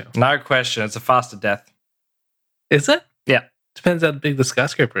question. No question. It's a faster death. Is it? Yeah. Depends how big the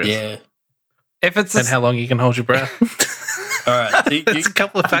skyscraper is. yeah. If it's And how long you can hold your breath. All right. So There's a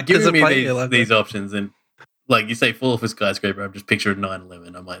couple of factors giving at me play here. these options, and like you say, fall off a skyscraper. I'm just picturing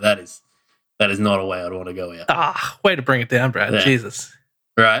 9/11. I'm like, that is not a way I'd want to go out. Way to bring it down, Brad. Yeah. Jesus.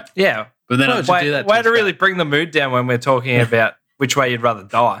 Right. yeah, But then Why I'm would you do that to way us, to really Brad? bring the mood down when we're talking about which way you'd rather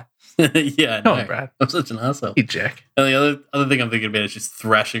die. yeah, I Come know. on, Brad. I'm such an asshole. You jack. And the other thing I'm thinking about is just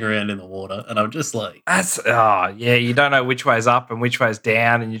thrashing around in the water, and I'm just like, You don't know which way's up and which way's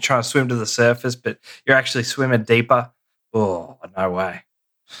down, and you're trying to swim to the surface, but you're actually swimming deeper. Oh, no way!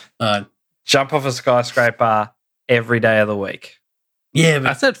 Jump off a skyscraper every day of the week. yeah, I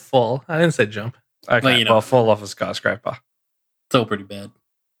but said fall. I didn't say jump. Okay, Well, you know. fall off a skyscraper. it's all pretty bad.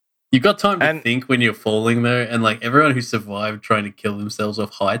 You've got time to And- think when you're falling though, and like everyone who survived trying to kill themselves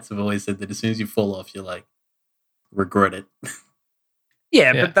off heights have always said that as soon as you fall off, you're like, regret it.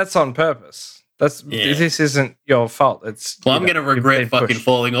 Yeah, Yeah. but that's on purpose. Yeah. This isn't your fault. It's Well, I'm going to you've regret been fucking pushed.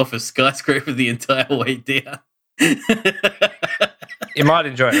 falling off a skyscraper the entire way down. You might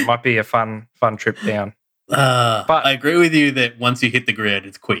enjoy it. It might be a fun trip down. But I agree with you that once you hit the ground,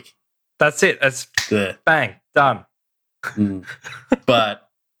 it's quick. That's it. It's Yeah. bang done. Mm. But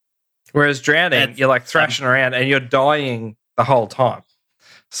Whereas drowning, That's- you're like thrashing around and you're dying the whole time.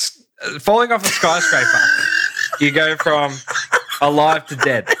 Falling off a skyscraper, you go from alive to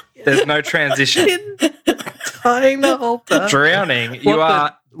dead. There's no transition. Dying the whole time. Drowning, you What the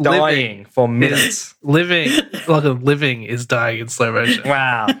are dying for minutes. Living is dying in slow motion.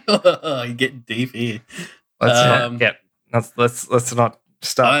 Wow. you're getting deep here. Let's Um, not get. Let's not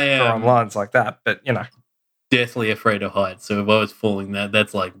start I am- drawing lines like that. But you know, Deathly afraid of heights. So if I was falling,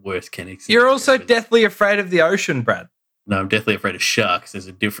 that's like worst Kenny. you're also But- deathly afraid of the ocean, Brad. No, I'm deathly afraid of sharks. There's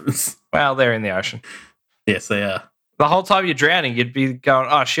a difference. Well, they're in the ocean. Yes, they are. The whole time you're drowning, you'd be going,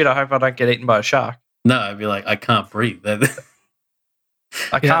 "Oh shit! I hope I don't get eaten by a shark. No, I'd be like, I can't breathe. I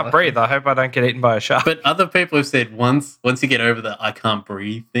Yeah, can't like- breathe. I hope I don't get eaten by a shark." But other people have said once you get over the I can't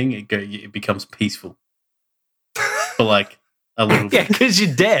breathe thing, it becomes peaceful for like a little yeah, bit. because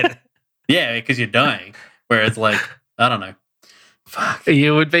you're dead. Yeah, because you're dying. Whereas like I don't know. Fuck.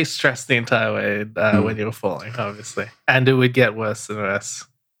 You would be stressed the entire way when you were falling, obviously, and it would get worse and worse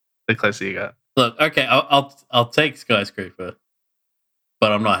the closer you got. Look, okay, I'll take skyscraper,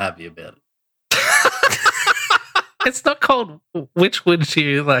 but I'm not happy about it. It's not called. Which would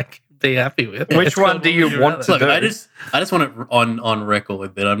you like be happy with? Which It's one called do you would want rather. to Look, do? I just want it on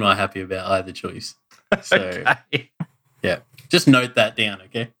record that I'm not happy about either choice. So Okay. just note that down,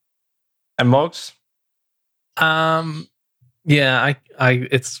 okay? And Morgs? Yeah, I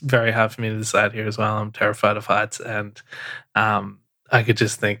it's very hard for me to decide here as well. I'm terrified of heights, and I could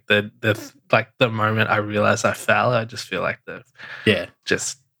just think that the moment I realize I fell, I just feel like Yeah.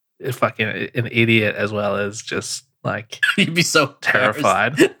 just fucking an idiot as well as just like You'd be so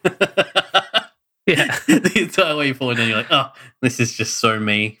terrified. Yeah. The entire way you fall down, you're like, oh, this is just so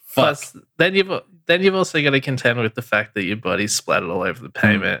me. Fuck. Plus, then you've also got to contend with the fact that your body's splattered all over the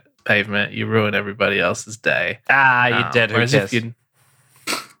pavement. You ruin everybody else's day. You're dead. Who Whereas cares?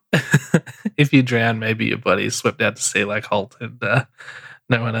 if you drown, maybe your body's swept out to sea like Holt, and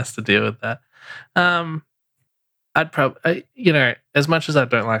no one has to deal with that. I'd probably, as much as I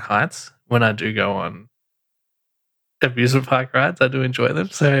don't like heights, when I do go on amusement park rides, I do enjoy them.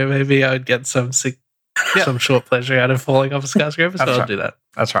 So maybe I would get some short pleasure out of falling off a skyscraper. So That's I'll right. do that.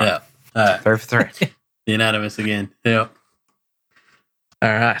 That's right. Yeah. All right. 3 for 3. Unanimous again. Yeah. All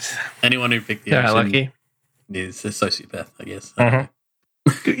right. Anyone who picked the Yeah, ocean lucky. is a sociopath, I guess. Mhm.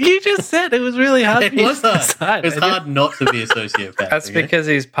 You just said it was really hard. It for you was to hard. decide, It's didn't you? hard not to be a sociopath. That's okay? because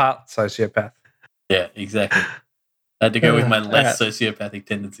he's part sociopath. Yeah, exactly. I had to go with my less Alright. sociopathic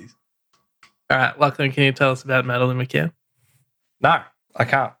tendencies. All right, Lachlan, can you tell us about Madeline McCann? No, I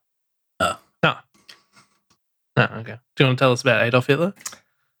can't. No, okay. Do you want to tell us about Adolf Hitler?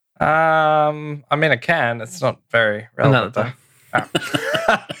 I mean, I can. It's not very relevant, Another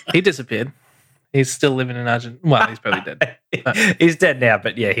though. He disappeared. He's still living in Argentina. Well, he's probably dead. He's dead now,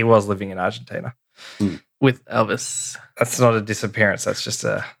 but yeah, he was living in Argentina. With Elvis. That's not a disappearance. That's just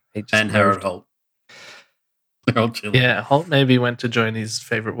he just And Harold moved. Holt. They're all chilling. Yeah, Holt maybe went to join his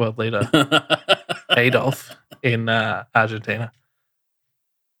favorite world leader, Adolf, in Argentina.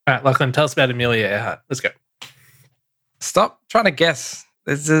 All right, Lachlan, tell us about Amelia Earhart. Let's go. Stop trying to guess.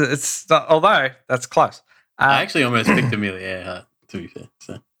 It's not, although that's close. I actually almost picked Amelia Earhart, to be fair.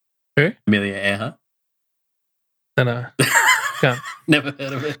 So. Who? Amelia Earhart. No. Can't. Never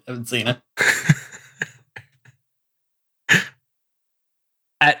heard of her. Haven't seen her.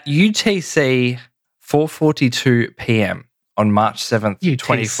 At UTC 4:42 p.m. on March 7th, UTC.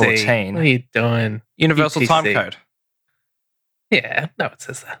 2014, What are you doing? Universal UTC. Time Code. Yeah, no, it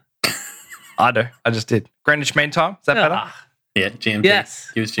says that. I do. I just did. Greenwich Mean Time. Is that better? Ah, Yeah, GMT. yes.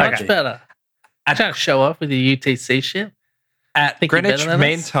 He was much GMT. better. I trying to show off with your UTC shit. At Think you're Greenwich better than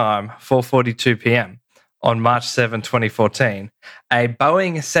Mean us? Time, 4:42 p.m. on March 7, 2014, a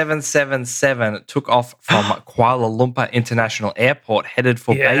Boeing 777 took off from Kuala Lumpur International Airport, headed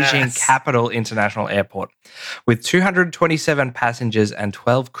for Yes. Beijing Capital International Airport, with 227 passengers and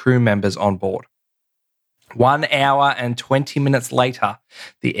 12 crew members on board. 1 hour and 20 minutes later,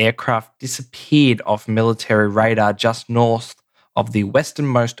 the aircraft disappeared off military radar just north of the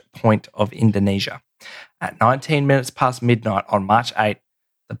westernmost point of Indonesia. At 19 minutes past midnight on March 8,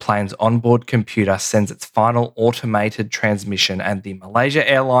 the plane's onboard computer sends its final automated transmission, and the Malaysia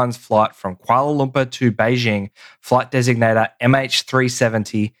Airlines flight from Kuala Lumpur to Beijing, flight designator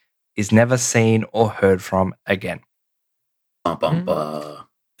MH370, is never seen or heard from again. Bum, bum, bum.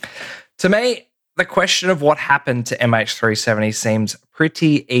 To me, the question of what happened to MH370 seems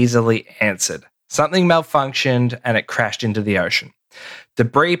pretty easily answered. Something malfunctioned and it crashed into the ocean.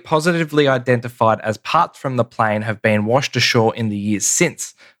 Debris positively identified as parts from the plane have been washed ashore in the years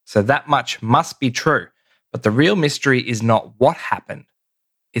since, so that much must be true. But the real mystery is not what happened,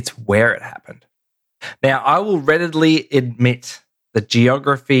 it's where it happened. Now, I will readily admit that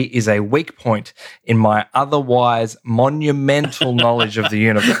geography is a weak point in my otherwise monumental knowledge of the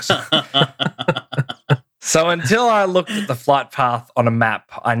universe. So until I looked at the flight path on a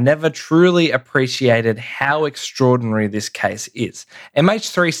map, I never truly appreciated how extraordinary this case is.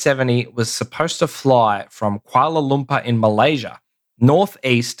 MH370 was supposed to fly from Kuala Lumpur in Malaysia,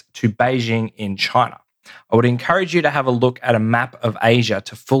 northeast to Beijing in China. I would encourage you to have a look at a map of Asia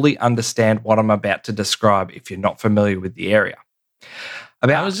to fully understand what I'm about to describe if you're not familiar with the area.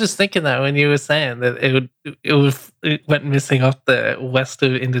 I was just thinking that when you were saying that it went missing off the west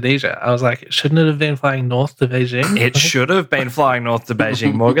of Indonesia. I was like, shouldn't it have been flying north to Beijing? It should have been flying north to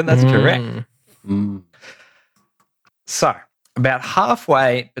Beijing, Morgan. That's correct. Mm. So, about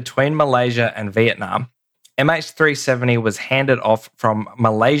halfway between Malaysia and Vietnam, MH370 was handed off from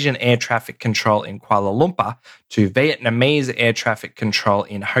Malaysian air traffic control in Kuala Lumpur to Vietnamese air traffic control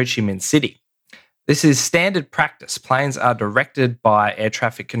in Ho Chi Minh City. This is standard practice. Planes are directed by air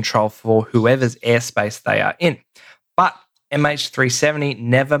traffic control for whoever's airspace they are in. But MH370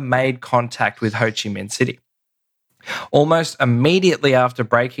 never made contact with Ho Chi Minh City. Almost immediately after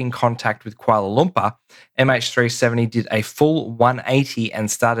breaking contact with Kuala Lumpur, MH370 did a full 180 and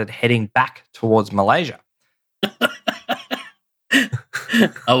started heading back towards Malaysia. I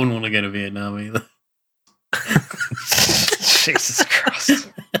wouldn't want to go to Vietnam either. Jesus Christ.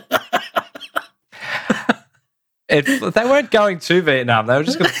 They weren't going to Vietnam. They were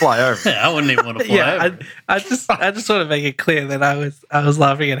just going to fly over. I wouldn't even want to fly over. I just want to make it clear that I was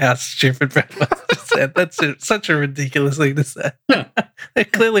laughing at how stupid Brad was said. That's such a ridiculous thing to say. They're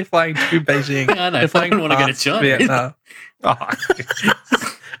clearly flying to Beijing. I know. They're flying I wouldn't want to go to past China. Vietnam. Oh,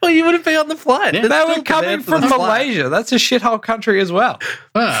 Well, you wouldn't be on the flight. Yeah, There's they still were coming demand for from the flight. Malaysia. That's a shithole country as well.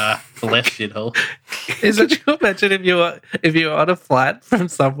 Less shithole. Could you imagine if you were on a flight from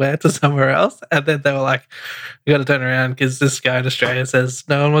somewhere to somewhere else, and then they were like, "You got to turn around because this guy in Australia says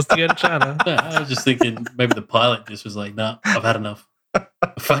no one wants to go to China." I was just thinking maybe the pilot just was like, "Nah, I've had enough. I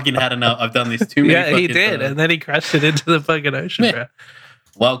fucking had enough. I've done this too many Yeah, he fucking did, times." and then he crashed it into the fucking ocean, Yeah. bro.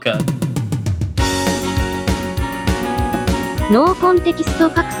 Wildcard. ノーコンテキスト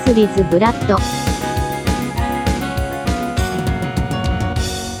ファクス with ブラッド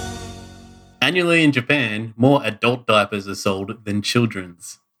Annually in Japan, more adult diapers are sold than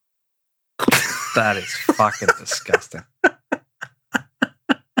children's. That is fucking disgusting.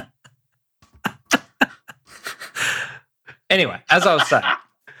 Anyway, as I was saying,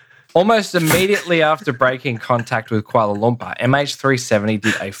 almost immediately after breaking contact with Kuala Lumpur, MH370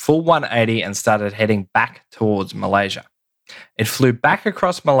 did a full 180 and started heading back towards Malaysia. It flew back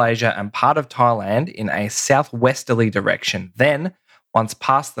across Malaysia and part of Thailand in a southwesterly direction. Then, once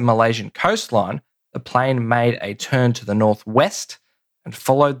past the Malaysian coastline, the plane made a turn to the northwest and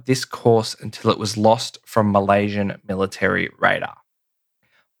followed this course until it was lost from Malaysian military radar.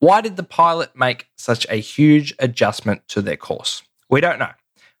 Why did the pilot make such a huge adjustment to their course? We don't know.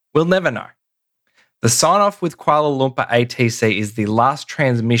 We'll never know. The sign-off with Kuala Lumpur ATC is the last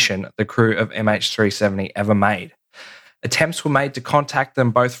transmission the crew of MH370 ever made. Attempts were made to contact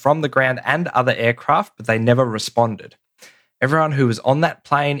them both from the ground and other aircraft, but they never responded. Everyone who was on that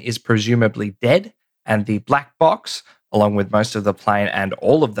plane is presumably dead, and the black box, along with most of the plane and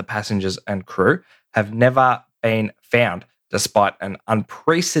all of the passengers and crew, have never been found, despite an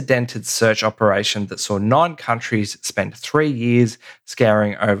unprecedented search operation that saw 9 countries spend 3 years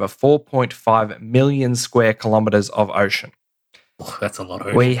scouring over 4.5 million square kilometres of ocean. Oh, that's a lot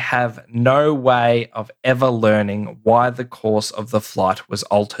of We have no way of ever learning why the course of the flight was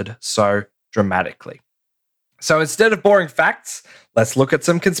altered so dramatically. So instead of boring facts, let's look at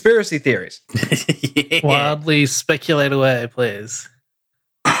some conspiracy theories. Yeah. Wildly speculate away, please.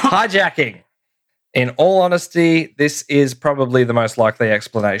 Hijacking. In all honesty, this is probably the most likely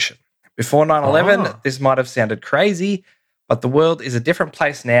explanation. Before 9/11, this might have sounded crazy, but the world is a different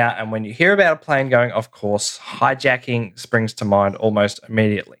place now, and when you hear about a plane going off course, hijacking springs to mind almost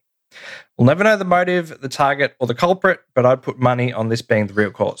immediately. We'll never know the motive, the target, or the culprit, but I'd put money on this being the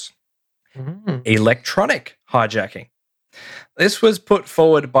real cause. Electronic hijacking. This was put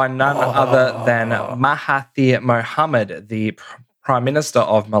forward by none other than Mahathir Mohamad, the Prime Minister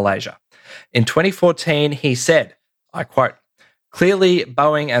of Malaysia. In 2014, he said, I quote, "Clearly,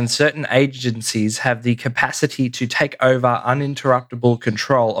 Boeing and certain agencies have the capacity to take over uninterruptible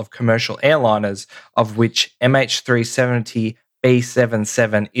control of commercial airliners, of which MH370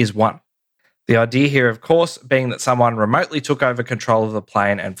 B77 is one. The idea here, of course, being that someone remotely took over control of the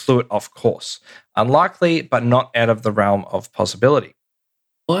plane and flew it off course. Unlikely, but not out of the realm of possibility."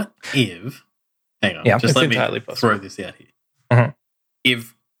 What if? Hang on, Yeah, just it's let me entirely possible. throw this out here. Mhm.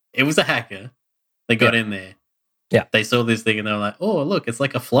 If it was a hacker, they got in there. Yeah. They saw this thing and they were like, "Oh, look, it's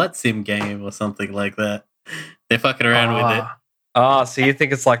like a flight sim game or something like that." They're fucking around with it. Oh, so you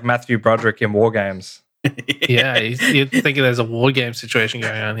think it's like Matthew Broderick in War Games? Yeah, you're thinking there's a war game situation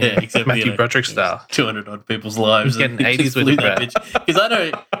going on here. Yeah, except Matthew Broderick style. 200 odd people's lives. He's getting 80s with it, bro. Because I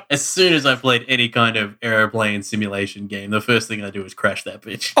know as soon as I played any kind of aeroplane simulation game, the first thing I do is crash that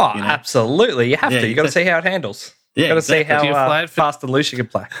bitch. Oh, you know? Absolutely. You have Yeah, to. You got to see how it handles. Yeah, You got to see exactly. Do you how fly it for- fast and loose you can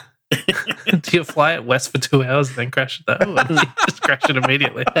play. Do you fly it west for 2 hours and then crash it though? And you just crash it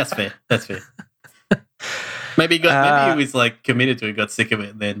immediately. That's fair. That's fair. Maybe he was like committed to it, got sick of it,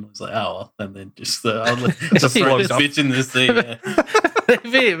 and then was like, "Oh well," and then just I'll just throw this bitch in the sea.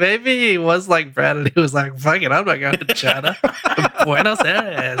 Yeah. Maybe he was like Brad and he was like, fuck it, I'm not going to China. Buenos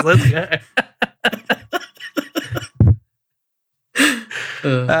Aires, let's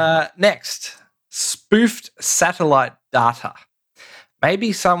go. Next, spoofed satellite data.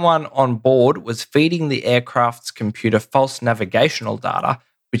 Maybe someone on board was feeding the aircraft's computer false navigational data,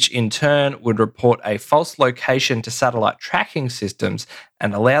 which in turn would report a false location to satellite tracking systems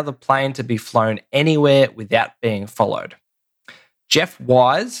and allow the plane to be flown anywhere without being followed. Jeff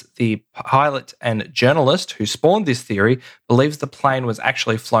Wise, the pilot and journalist who spawned this theory, believes the plane was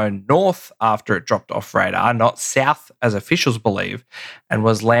actually flown north after it dropped off radar, not south as officials believe, and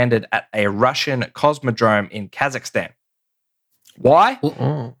was landed at a Russian cosmodrome in Kazakhstan. Why?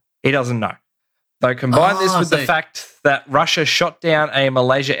 He doesn't know. Though combine this with the fact that Russia shot down a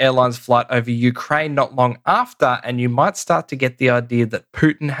Malaysia Airlines flight over Ukraine not long after, and you might start to get the idea that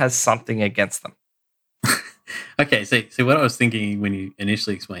Putin has something against them. Okay, so what I was thinking when you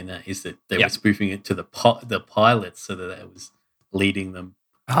initially explained that is that they were spoofing it to the pilots so that it was leading them.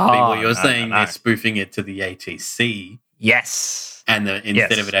 What you're saying, they're spoofing it to the ATC. Yes. And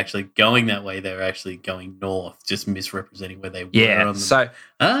instead of it actually going that way, they're actually going north, just misrepresenting where they were. On them. So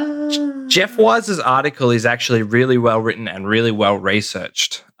Jeff Wise's article is actually really well written and really well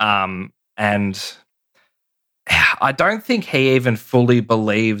researched. And I don't think he even fully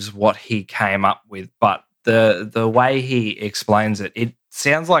believes what he came up with, but the way he explains it, it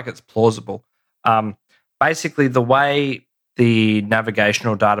sounds like it's plausible. Basically, the way the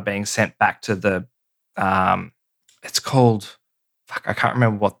navigational data being sent back to the, it's called, I can't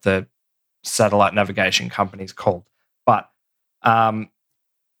remember what the satellite navigation company is called, but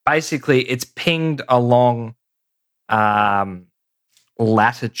basically it's pinged along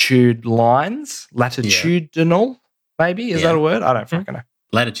latitude lines, latitudinal, maybe, is that a word? I don't fucking know.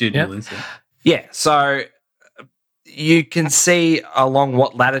 Latitudinal, isn't it? Yeah, so you can see along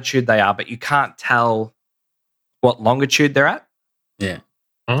what latitude they are, but you can't tell what longitude they're at. Yeah.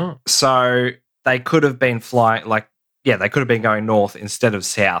 So they could have been flying, they could have been going north instead of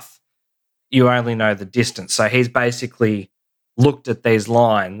south. You only know the distance. So he's basically looked at these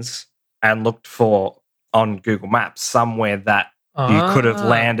lines and looked for, on Google Maps, somewhere that you could have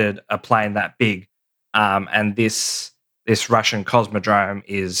landed a plane that big. And this Russian cosmodrome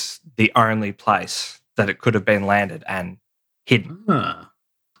is the only place that it could have been landed and hidden.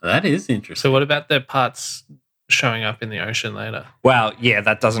 That is interesting. So what about the parts showing up in the ocean later. Well, yeah,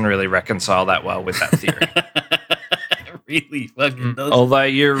 that doesn't really reconcile that well with that theory. Really fucking does. Although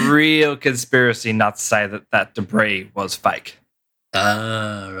you're real conspiracy nuts say that debris was fake.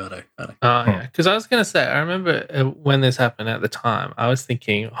 Righto. Oh, yeah. Because I was going to say, I remember when this happened at the time, I was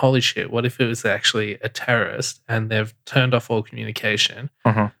thinking, holy shit, what if it was actually a terrorist and they've turned off all communication?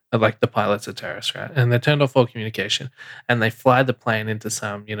 Like the pilot's a terrorist, right? And they turned off all communication and they fly the plane into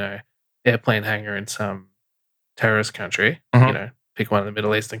some, airplane hangar in some terrorist country, pick one of the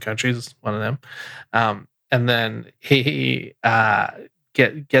Middle Eastern countries, one of them. And then he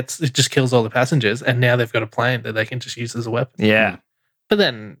just kills all the passengers, and now they've got a plane that they can just use as a weapon. Yeah. But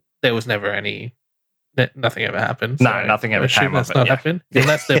then there was never nothing ever happened. No, nothing ever came of that's it. not Yeah. happened.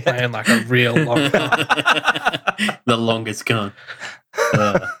 Unless they're playing like a real long time. The longest con.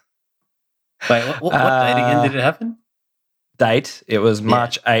 Wait, what date again did it happen? Date, it was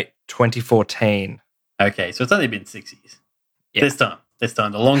March 8, 2014. Okay, so it's only been 6 years. Yeah. This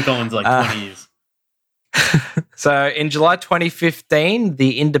time. The long con's like 20 years. So in July 2015,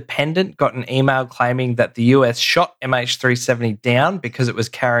 The Independent got an email claiming that the US shot MH370 down because it was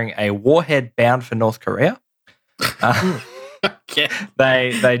carrying a warhead bound for North Korea. Okay.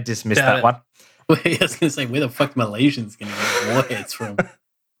 They dismissed Doubt that it. one. I was going to say, where the fuck Malaysians going to get warheads from?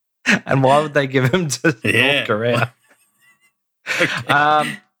 And why would they give them to North Korea?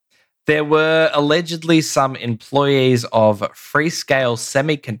 Okay. There were allegedly some employees of Freescale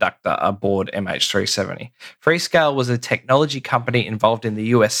Semiconductor aboard MH370. Freescale was a technology company involved in the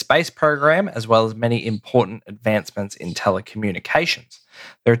US space program, as well as many important advancements in telecommunications.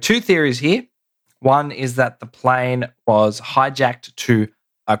 There are two theories here. One is that the plane was hijacked to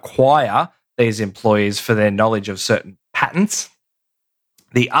acquire these employees for their knowledge of certain patents.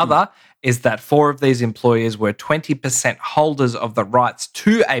 The other is that 4 of these employees were 20% holders of the rights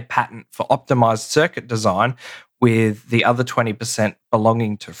to a patent for optimized circuit design, with the other 20%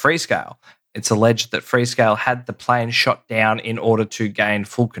 belonging to Freescale. It's alleged that Freescale had the plane shot down in order to gain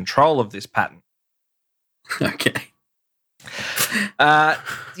full control of this patent. Okay.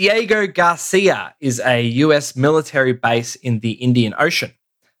 Diego Garcia is a US military base in the Indian Ocean.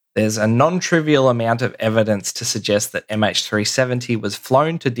 There's a non-trivial amount of evidence to suggest that MH370 was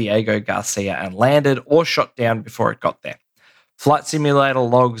flown to Diego Garcia and landed or shot down before it got there. Flight simulator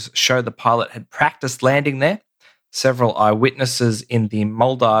logs show the pilot had practiced landing there. Several eyewitnesses in the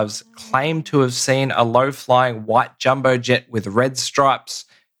Maldives claim to have seen a low-flying white jumbo jet with red stripes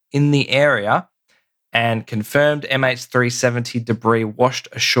in the area, and confirmed MH370 debris washed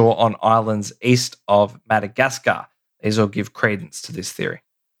ashore on islands east of Madagascar. These all give credence to this theory.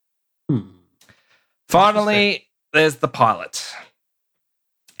 Finally, there's the pilot.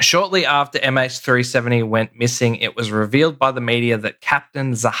 Shortly after MH370 went missing, it was revealed by the media that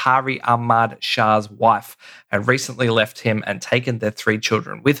Captain Zahari Ahmad Shah's wife had recently left him and taken their 3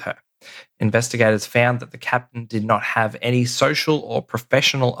 children with her. Investigators found that the captain did not have any social or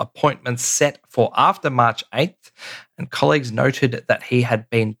professional appointments set for after March 8th, and colleagues noted that he had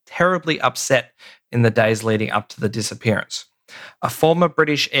been terribly upset in the days leading up to the disappearance. A former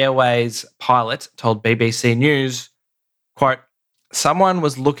British Airways pilot told BBC News, quote, "Someone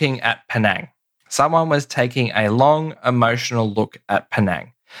was looking at Penang. Someone was taking a long, emotional look at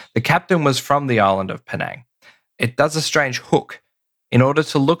Penang. The captain was from the island of Penang. It does a strange hook. In order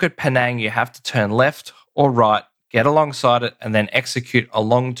to look at Penang, you have to turn left or right, get alongside it, and then execute a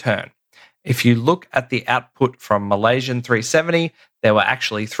long turn. If you look at the output from Malaysian 370, there were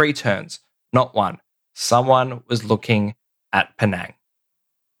actually 3 turns, not 1. Someone was looking at Penang."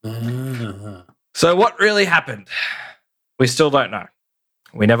 So what really happened? We still don't know.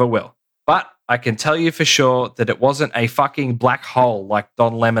 We never will. But I can tell you for sure that it wasn't a fucking black hole like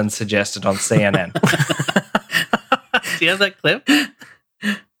Don Lemon suggested on CNN. Do you have that clip?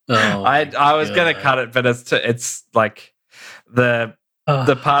 I was going to cut it, but it's like the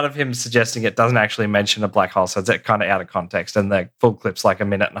part of him suggesting it doesn't actually mention a black hole, so it's kind of out of context, and the full clip's like a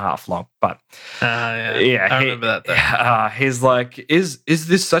minute and a half long. But yeah, I remember that. Though. He's like, is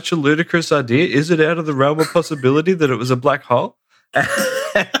this such a ludicrous idea? Is it out of the realm of possibility that it was a black hole?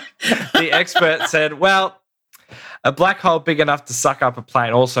 The expert said, well, a black hole big enough to suck up a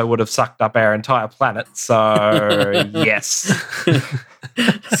plane also would have sucked up our entire planet. So, yes.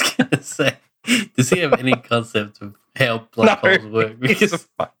 I was going to say, does he have any concept of how black holes work? He's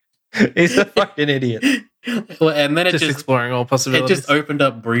a fucking idiot. Well, and then it just exploring all it possibilities. just opened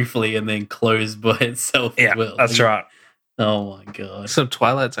up briefly and then closed by itself as well. That's right. Oh my god. Some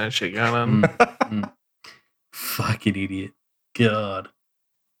Twilight Zone shit going on. Fucking idiot. God.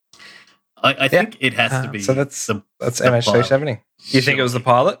 I think it has to be. So that's the MH370. You think it was the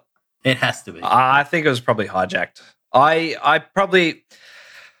pilot? It has to be. I think it was probably hijacked. I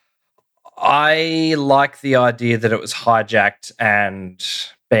like the idea that it was hijacked and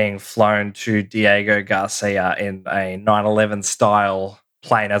being flown to Diego Garcia in a 9/11 style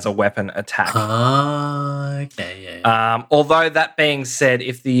plane as a weapon attack. Okay, yeah. Although that being said,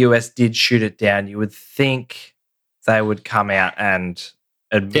 if the US did shoot it down, you would think they would come out and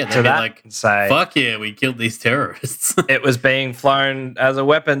admit they'd to be that like, and say, Fuck yeah, we killed these terrorists. it was being flown as a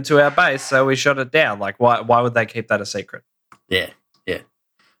weapon to our base, so we shot it down. Like, why would they keep that a secret? yeah.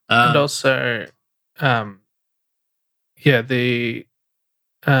 And also,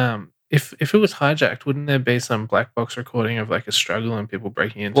 if it was hijacked, wouldn't there be some black box recording of like a struggle and people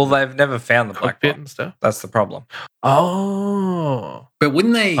breaking into Well, they've never found the black cockpit box. and stuff? That's the problem. Oh, But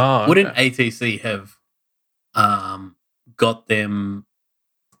wouldn't they? Oh, wouldn't okay. ATC have got them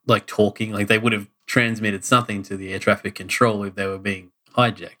like talking? Like they would have transmitted something to the air traffic control if they were being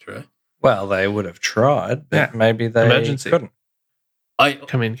hijacked, right? Well, they would have tried, but Yeah. maybe they Emergency. couldn't.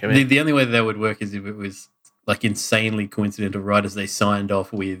 come in. The only way that would work is if it was like insanely coincidental, right as they signed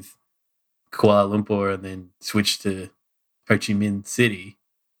off with Kuala Lumpur and then switched to Ho Chi Minh City.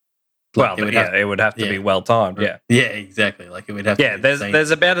 Well, it would it would have to be well timed. Yeah, Yeah, exactly. Like it would have. yeah. to be There's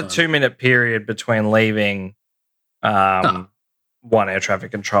about a insane 2-minute period between leaving one air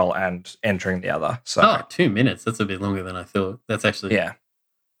traffic control and entering the other. So Oh, 2 minutes. That's a bit longer than I thought. That's actually yeah,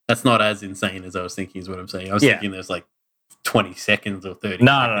 That's not as insane as I was thinking. Is what I'm saying. I was Yeah. thinking there's like 20 seconds or 30.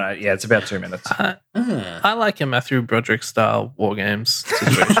 no. Yeah, it's about 2 minutes. Ah. I like a Matthew Broderick style war games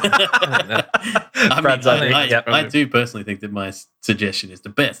situation. Brad's idea. Yep. I do personally think that my suggestion is the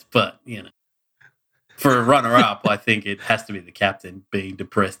best, but for a runner-up, I think it has to be the captain being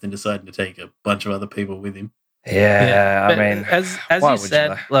depressed and deciding to take a bunch of other people with him. Yeah, I But mean, as why you would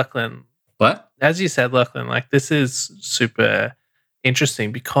said, though? Lachlan, What? like this is super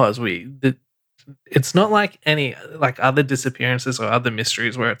interesting because it's not like any like other disappearances or other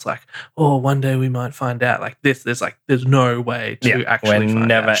mysteries where it's like, oh, one day we might find out. Like this, there's no way to actually we're find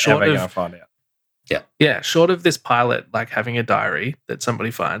never out. Short ever of- going to find out. Yeah, short of this pilot like having a diary that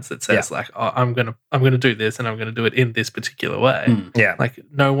somebody finds that says like, oh, I'm gonna do this and I'm gonna do it in this particular way. Yeah, Like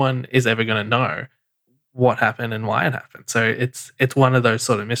no one is ever gonna know what happened and why it happened. So it's one of those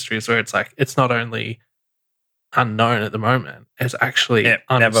sort of mysteries where it's like it's not only unknown at the moment, it's actually never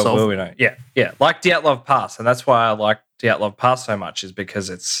will unsolvable. we know. Yeah, like Dyatlov Pass, and that's why I like Dyatlov Pass so much, is because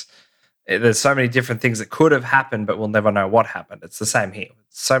there's so many different things that could have happened, but we'll never know what happened. It's the same here.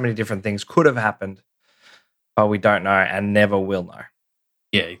 So many different things could have happened, but we don't know and never will know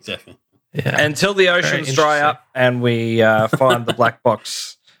Yeah, exactly. Yeah. until the oceans dry interesting. up and we find the black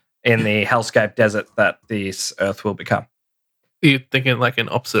box in the hellscape desert that this Earth will become. You're thinking like an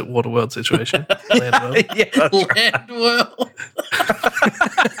opposite Waterworld situation. Land world. Yeah, that's right. Land World.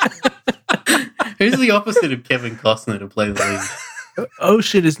 Who's the opposite of Kevin Costner to play the lead?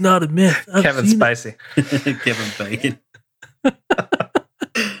 Ocean is not a myth. I've Kevin seen it. Spacey. Kevin Bacon.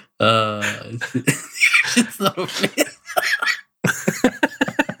 It's not a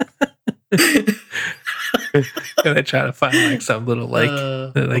And they try to find like some little lake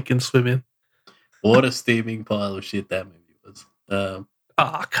that they can swim in. What a steaming pile of shit that movie was.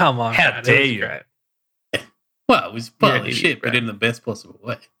 Oh, come on. How man. It dare was you. great. Well, it was a You're pile an of idiot, shit, but Brad. in the best possible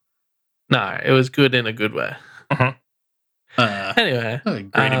way. No, it was good in a good way. Anyway, I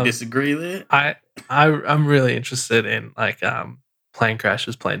agree to disagree there. I'm really interested in like plane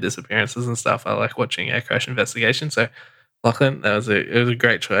crashes, plane disappearances and stuff. I like watching air crash investigations. So Lachlan, it was a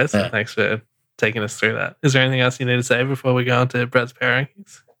great choice. Yeah. Thanks for taking us through that. Is there anything else you need to say before we go on to Brad's power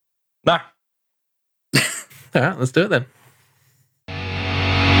rankings? No. All right, let's do it then.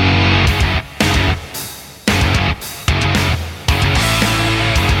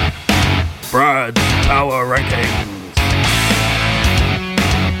 Brad's Power Rankings.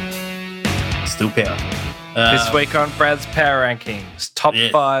 Still power. This week on Brad's Power Rankings, top Yeah.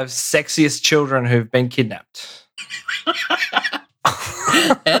 5 sexiest children who've been kidnapped.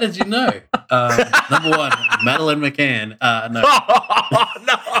 How did you know? Number 1, Madeleine McCann. No.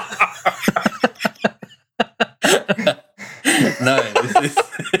 No, this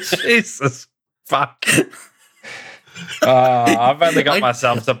is Jesus fuck. I've only got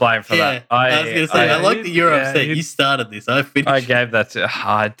myself to blame for that. I was going to say, I like that you're yeah, upset. You started this. I finished. I gave that to.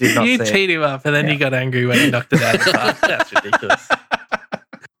 I did not You see it. teed him up and then you got angry when he knocked it out of the park. That's ridiculous.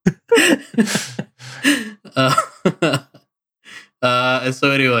 And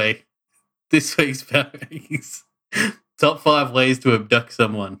so anyway, this week's Power Rankings. Top 5 ways to abduct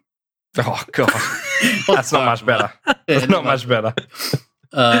someone. Oh god, that's not much better. Yeah, That's not much better.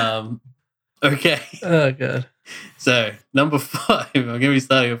 Okay. Oh, God. So, number 5, I'm going to be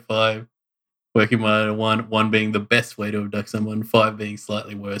starting at 5, working my one being the best way to abduct someone, 5 being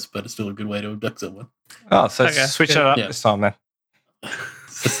slightly worse, but it's still a good way to abduct someone. Oh, so Okay, switch good. it up Yeah. this time then.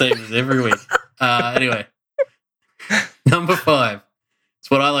 It's the same as every week. Anyway, number 5. It's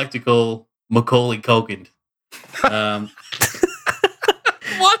what I like to call Macaulay Culkin.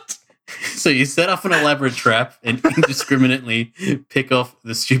 What? So you set up an elaborate trap and indiscriminately pick off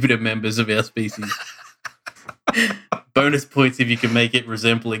the stupider members of our species. Bonus points if you can make it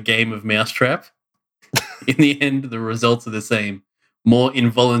resemble a game of mousetrap. In the end, the results are the same. More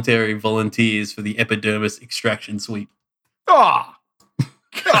involuntary volunteers for the epidermis extraction sweep. Oh,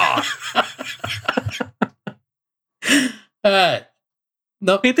 God. Alright.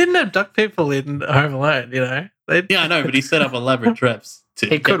 No, He didn't abduct people in Home Alone, you know. yeah, I know, but he set up elaborate traps.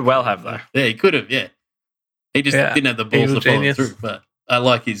 He could well have, though. Yeah, he could have, yeah. He just Yeah. didn't have the balls Evil to follow genius. through, but I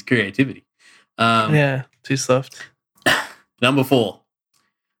like his creativity. Yeah, too soft. Number 4,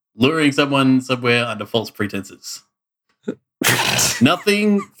 luring someone somewhere under false pretenses.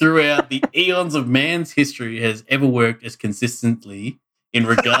 Nothing throughout the eons of man's history has ever worked as consistently in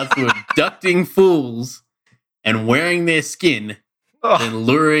regards to abducting fools and wearing their skin Oh, than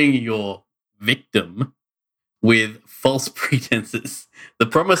luring your victim with false pretenses. The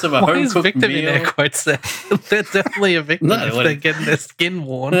promise of a Why is home-cooked victim in air meal. quotes there? They're definitely a victim No, if what- they're getting their skin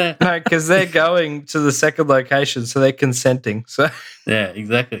worn. Yeah, no, because they're going to the second location, so they're consenting. So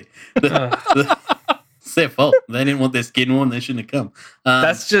exactly. It's their fault. They didn't want their skin worn. They shouldn't have come.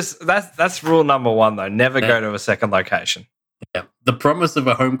 that's rule number 1, though. Never Yeah. go to a second location. Yeah. The promise of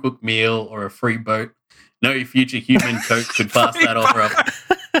a home cooked meal or a free boat. No future human coach could pass that offer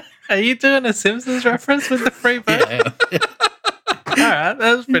up. Are you doing a Simpsons reference with the free boat? Yeah. All right,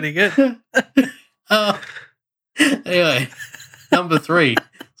 that was pretty good. Anyway, number 3.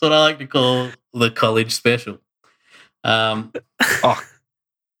 It's what I like to call the college special. Oh.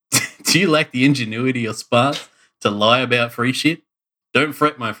 Do you lack the ingenuity or spark to lie about free shit? Don't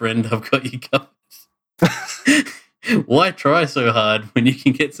fret, my friend. I've got you covered. Why try so hard when you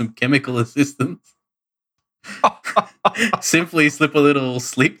can get some chemical assistance? Simply slip a little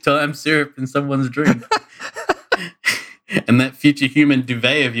sleep time syrup in someone's drink. And that future human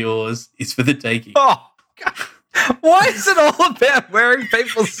duvet of yours is for the taking. Oh, God. Why is it all about wearing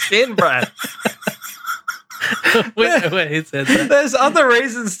people's skin, Brad? Wait, he said that. There's other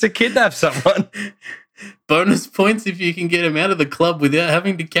reasons to kidnap someone. Bonus points if you can get them out of the club without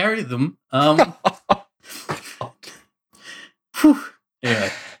having to carry them. Whew.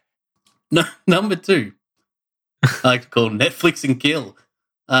 Anyway, number 2. I like to call Netflix and kill.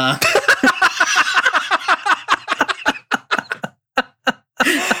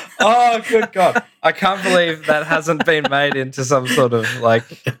 Oh, good God. I can't believe that hasn't been made into some sort of, like,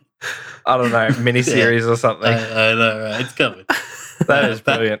 I don't know, miniseries or something. I know, right? It's coming. That is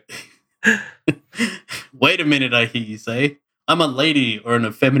brilliant. Wait a minute, I hear you say. I'm a lady or an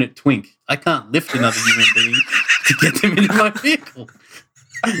effeminate twink. I can't lift another human being to get them into my vehicle.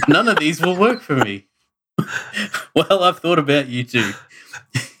 None of these will work for me. Well, I've thought about you too.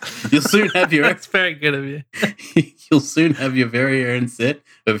 You'll soon have your That's very good of you. you'll soon have your very own set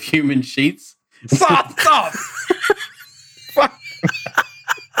of human sheets. Stop! Fuck.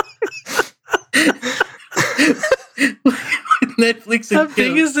 Netflix How and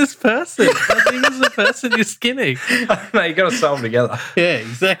big kill. is this person? How big is the person you're skinning? No, you got to sew them together. Yeah,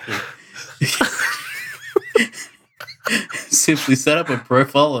 exactly. Simply set up a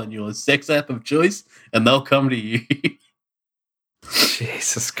profile on your sex app of choice and they'll come to you.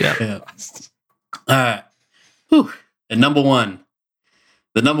 Jesus Christ. Yeah. All right. Whew. And number 1.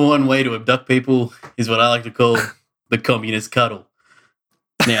 The number 1 way to abduct people is what I like to call the communist cuddle.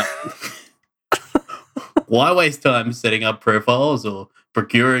 Now, why waste time setting up profiles or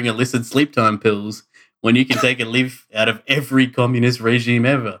procuring illicit sleep time pills when you can take a leaf out of every communist regime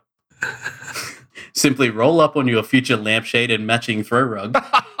ever? Simply roll up on your future lampshade and matching throw rug.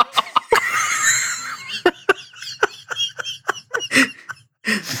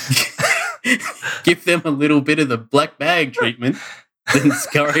 Give them a little bit of the black bag treatment, then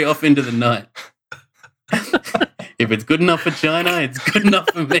scurry off into the night. If it's good enough for China, it's good enough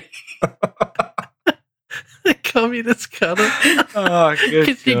for me. Communist cuddle. Oh,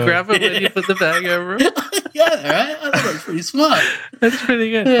 good Can you God. grab it when you put the bag over him? Yeah, right? I thought that was pretty smart. That's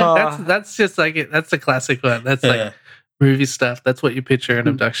pretty good. Yeah. That's just like it. That's a classic one. That's like Yeah. movie stuff. That's what you picture an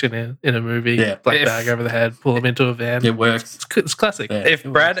abduction in a movie. Yeah. Black If- bag over the head, pull them into a van. It works. It's classic. Yeah. If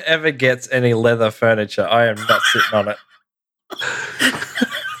Brad ever gets any leather furniture, I am not sitting on it.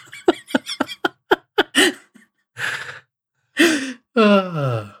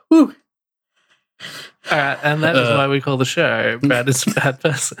 Whew. All right. and that is why we call the show Brad is a Bad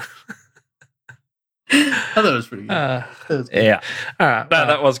Person. I thought it was pretty good. Uh, Yeah. all right. No,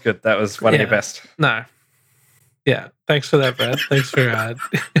 that was good. That was one of Yeah. your best. No. Yeah. Thanks for that, Brad. Thanks for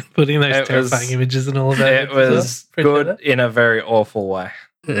putting those It terrifying was- images and all of that. It was Appreciate good it. in a very awful way.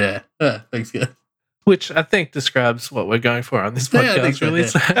 Yeah. Thanks, guys. Which I think describes what we're going for on this Yeah, I think podcast, so, really.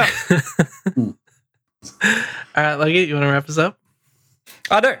 So. All right, Logie, you want to wrap us up?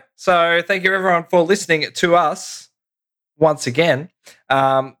 I do. So thank you everyone for listening to us once again.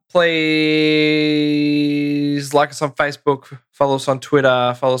 Please like us on Facebook, follow us on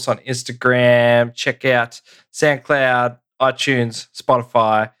Twitter, follow us on Instagram, check out SoundCloud, iTunes,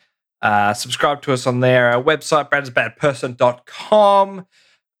 Spotify. Subscribe to us on there. Our website, bradisabadperson.com.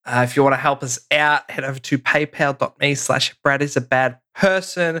 If you want to help us out, head over to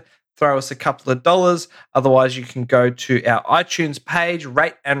paypal.me/bradisabadperson. Throw us a couple of dollars. Otherwise, you can go to our iTunes page,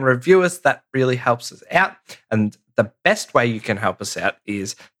 rate and review us. That really helps us out. And the best way you can help us out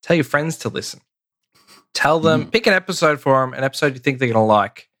is tell your friends to listen. Tell them, pick an episode for them, an episode you think they're going to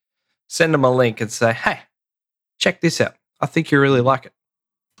like. Send them a link and say, hey, check this out. I think you really like it.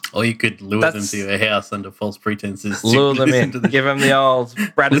 Or you could lure them That's- to your house under false pretenses. to Lure them listen in. to the Give them the old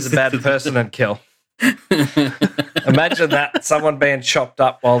Brad is a Listen bad to the person show. and kill. Imagine that. Someone being chopped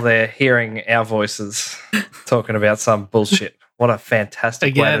up while they're hearing our voices talking about some bullshit. What a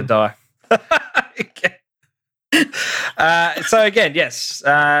fantastic way to Again. die. So again, yes,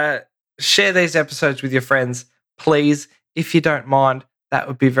 share these episodes with your friends, please, if you don't mind. That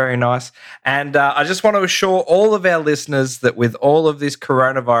would be very nice. And I just want to assure all of our listeners that with all of this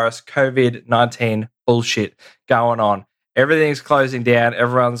coronavirus, COVID-19 bullshit going on, everything's closing down,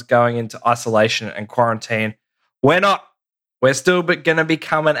 everyone's going into isolation and quarantine. We're not. We're still going to be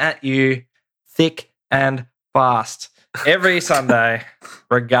coming at you thick and fast every Sunday,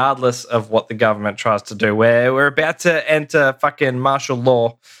 regardless of what the government tries to do. We're about to enter fucking martial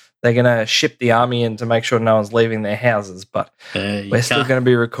law. They're going to ship the army in to make sure no one's leaving their houses. But we're still going to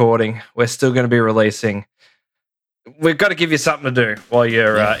be recording. We're still going to be releasing. We've got to give you something to do while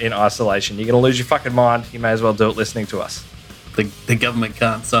you're in isolation. You're going to lose your fucking mind. You may as well do it listening to us. The government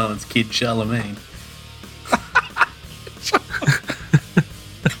can't silence Kid Charlemagne.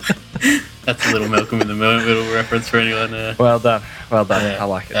 That's a little Malcolm in the Middle reference for anyone. Well done. Well done. Yeah. I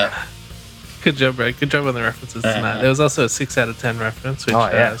like it. Good job, Brad. Good job on the references tonight. There was also a 6 out of 10 reference, which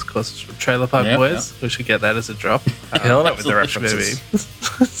is closest from Trailer Park Yep, Boys. We should get that as a drop. Killing it with the absolutely.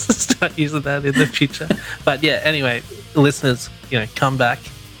 references. Start using that in the future. But yeah, anyway, listeners, come back.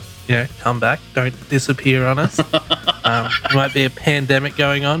 Come back. Don't disappear on us. There might be a pandemic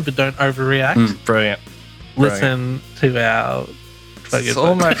going on, but don't overreact. Brilliant. Listen to our. It's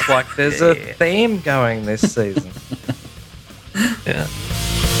almost like there's a theme going this season. Yeah.